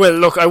 Well,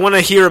 look, I want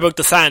to hear about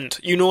the sand.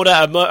 You know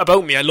that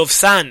about me. I love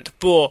sand.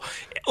 But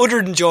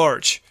other than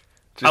George,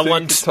 do you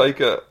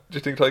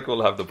think Taika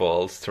will have the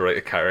balls to write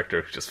a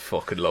character who just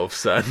fucking loves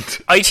sand?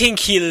 I think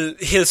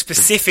he'll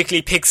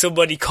specifically pick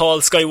somebody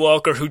called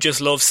Skywalker who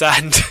just loves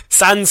sand.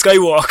 Sand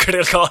Skywalker,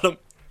 they'll call him.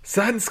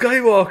 Sand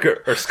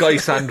Skywalker or Sky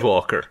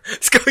Sandwalker.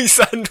 Sky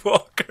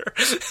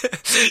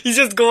Sandwalker. He's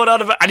just going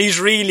on about, and he's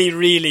really,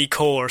 really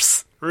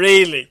coarse.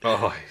 Really.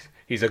 Oh,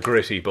 he's a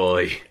gritty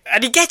boy.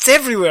 And he gets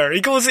everywhere. He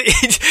goes,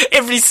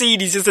 every scene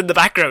he's just in the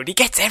background. He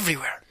gets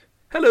everywhere.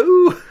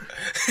 Hello.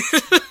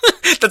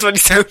 That's what he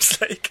sounds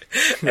like.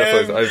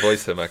 I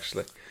voiced him,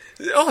 actually.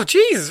 Oh,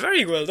 jeez,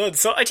 very well done.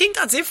 So I think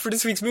that's it for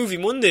this week's Movie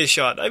Monday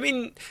shot. I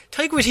mean,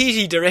 Taika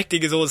Waititi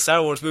directing his own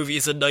Star Wars movie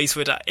is a nice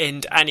way to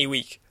end any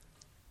week.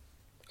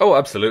 Oh,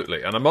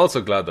 absolutely. And I'm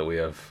also glad that we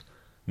have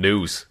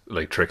news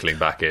trickling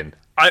back in.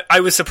 I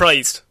was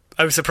surprised.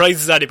 I was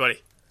surprised as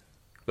anybody.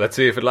 Let's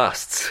see if it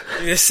lasts.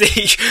 Let's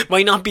see.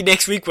 Might not be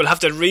next week. We'll have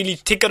to really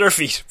think on our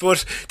feet.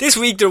 But this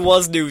week there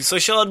was news. So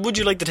Sean, would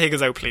you like to take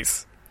us out,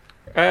 please?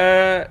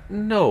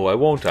 No, I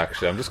won't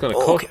actually. I'm just going to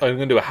cut. Okay. I'm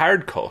going to do a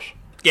hard cut.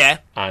 Yeah.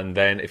 And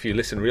then if you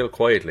listen real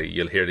quietly,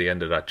 you'll hear the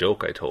end of that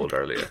joke I told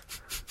earlier.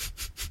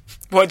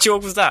 What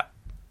joke was that?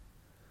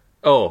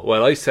 Oh,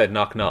 well, I said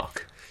knock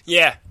knock.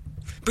 Yeah.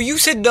 But you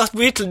said not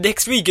wait till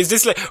next week. Is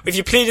this if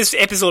you play this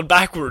episode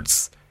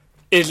backwards,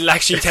 it'll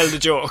actually tell the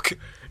joke?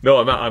 No,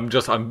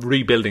 I'm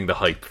rebuilding the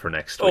hype for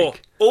next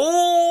week.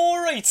 Oh,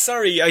 right.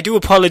 Sorry, I do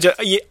apologise.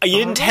 You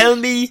didn't tell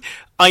me.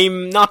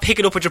 I'm not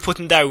picking up what you're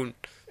putting down.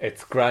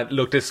 It's grand.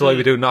 Look, this is why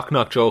we do knock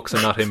knock jokes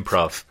and not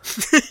improv.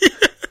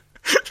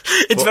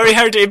 It's very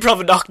hard to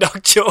improv a knock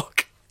knock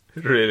joke.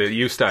 Really,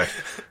 you start.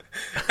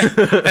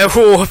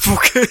 Oh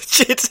fuck!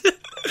 Shit.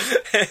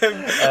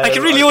 I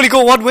can really only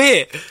go one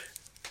way.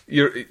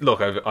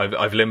 Look,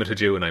 I've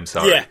limited you, and I'm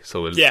sorry. Yeah.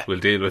 So we'll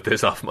deal with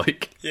this off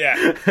mic.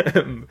 Yeah.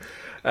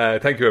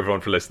 Thank you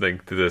everyone for listening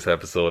to this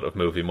episode of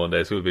Movie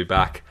Mondays. We'll be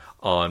back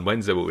on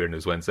Wednesday with Weird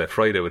News Wednesday,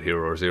 Friday with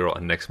Hero or Zero,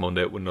 and next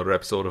Monday with another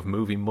episode of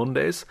Movie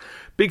Mondays.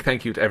 Big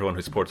thank you to everyone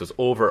who supports us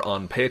over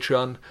on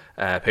Patreon,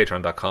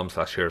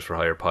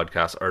 patreon.com/Heroes4Hire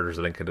podcast, or there's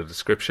a link in the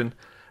description.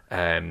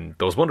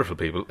 Those wonderful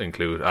people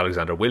include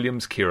Alexander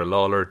Williams, Ciara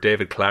Lawler,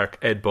 David Clark,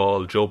 Ed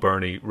Ball, Joe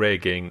Burney, Ray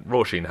Ging,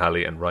 Roisin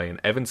Halley and Ryan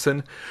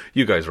Evanson.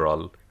 You guys are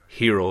all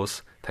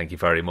heroes. Thank you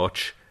very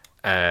much.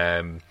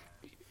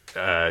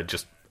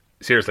 Just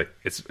seriously,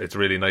 it's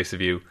really nice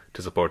of you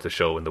to support the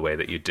show in the way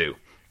that you do.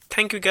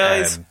 Thank you,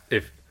 guys.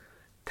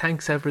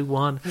 Thanks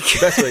everyone. The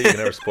best way you can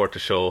ever support the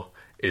show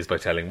is by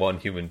telling one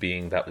human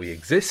being that we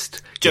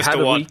exist. Just you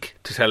had a one week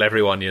to tell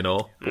everyone you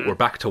know, but we're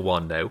back to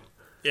one now.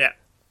 Yeah.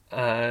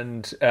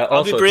 And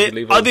I'll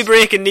be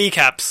breaking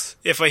kneecaps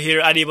if I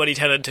hear anybody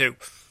telling two.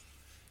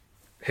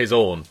 His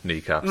own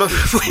kneecaps.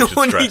 My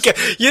own kneecap.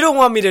 You don't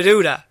want me to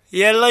do that.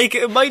 Yeah,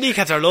 my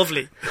kneecaps are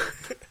lovely.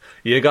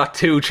 You got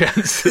 2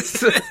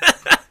 chances.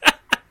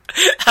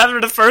 After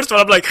the first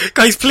one, I'm like,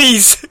 guys,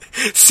 please,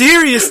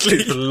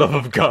 seriously, for the love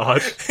of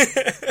God.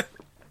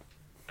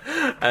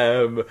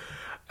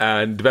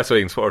 And the best way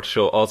you can support the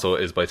show also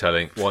is by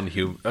telling one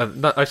human.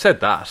 I've said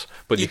that,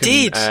 but you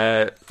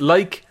can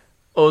like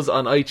us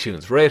on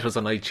iTunes, rate us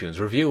on iTunes,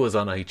 review us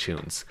on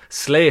iTunes,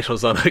 slate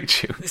us on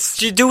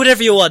iTunes. You do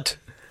whatever you want.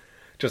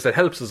 Just it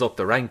helps us up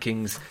the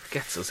rankings,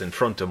 gets us in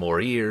front of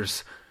more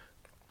ears.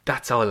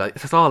 That's all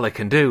I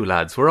can do,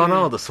 lads. We're on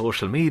all the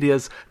social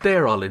medias.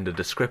 They're all in the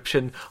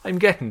description. I'm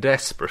getting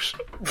desperate.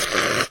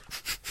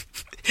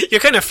 You're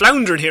kind of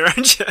floundering here,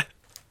 aren't you?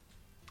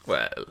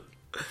 Well,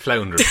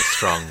 floundering is a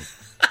strong,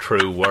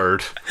 true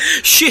word.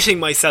 Shitting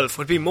myself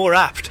would be more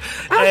apt.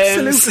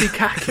 Absolutely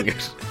cacking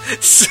it.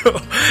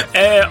 So,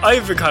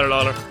 I've been Conor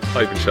Lawler.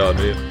 I've been Sean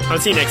Neal. I'll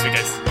see you next week,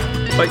 guys.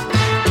 Bye.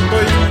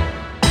 Bye.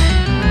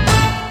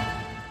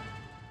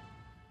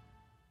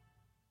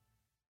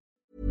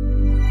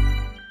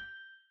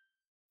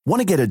 Want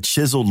to get a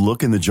chiseled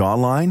look in the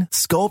jawline?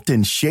 Sculpt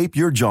and shape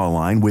your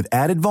jawline with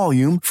added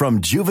volume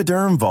from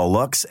Juvederm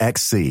Volux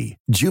XC.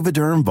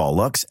 Juvederm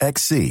Volux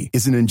XC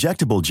is an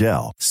injectable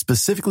gel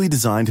specifically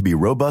designed to be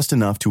robust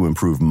enough to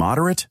improve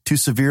moderate to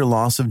severe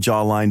loss of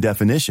jawline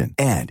definition.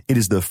 And it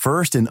is the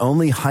first and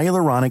only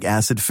hyaluronic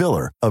acid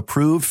filler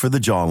approved for the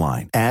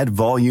jawline. Add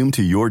volume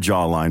to your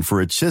jawline for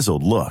a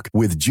chiseled look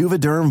with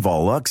Juvederm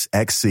Volux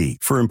XC.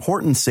 For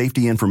important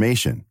safety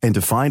information and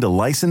to find a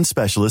licensed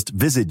specialist,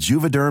 visit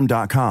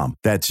Juvederm.com Juvederm.com.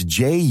 That's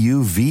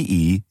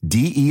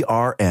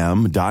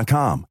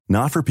JUVEDERM.com.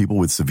 Not for people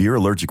with severe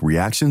allergic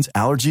reactions,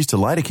 allergies to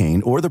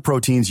lidocaine, or the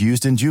proteins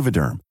used in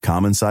Juvederm.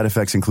 Common side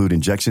effects include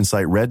injection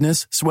site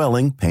redness,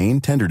 swelling, pain,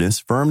 tenderness,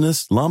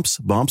 firmness, lumps,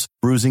 bumps,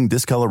 bruising,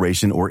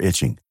 discoloration, or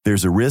itching.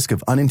 There's a risk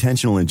of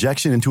unintentional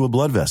injection into a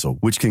blood vessel,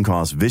 which can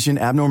cause vision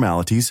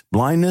abnormalities,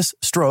 blindness,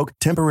 stroke,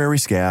 temporary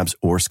scabs,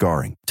 or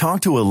scarring.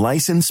 Talk to a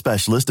licensed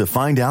specialist to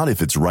find out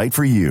if it's right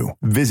for you.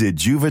 Visit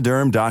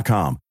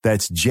Juvederm.com.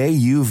 That's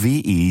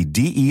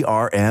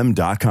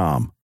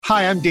JUVEDERM.com.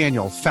 Hi, I'm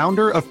Daniel,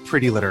 founder of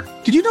Pretty Litter.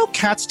 Did you know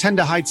cats tend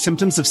to hide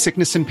symptoms of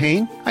sickness and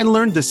pain? I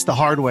learned this the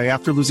hard way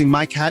after losing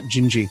my cat,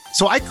 Gingy.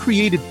 So I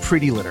created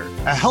Pretty Litter,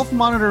 a health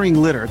monitoring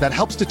litter that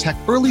helps detect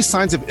early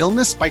signs of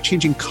illness by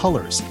changing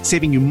colors,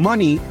 saving you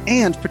money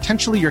and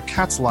potentially your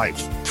cat's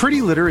life.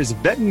 Pretty Litter is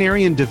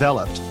veterinarian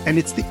developed, and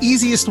it's the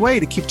easiest way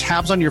to keep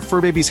tabs on your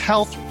fur baby's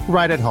health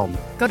right at home.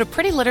 Go to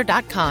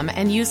prettylitter.com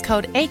and use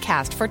code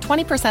ACAST for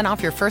 20%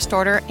 off your first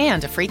order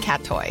and a free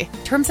cat toy.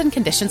 Terms and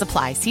conditions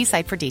apply. See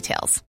site for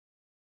details.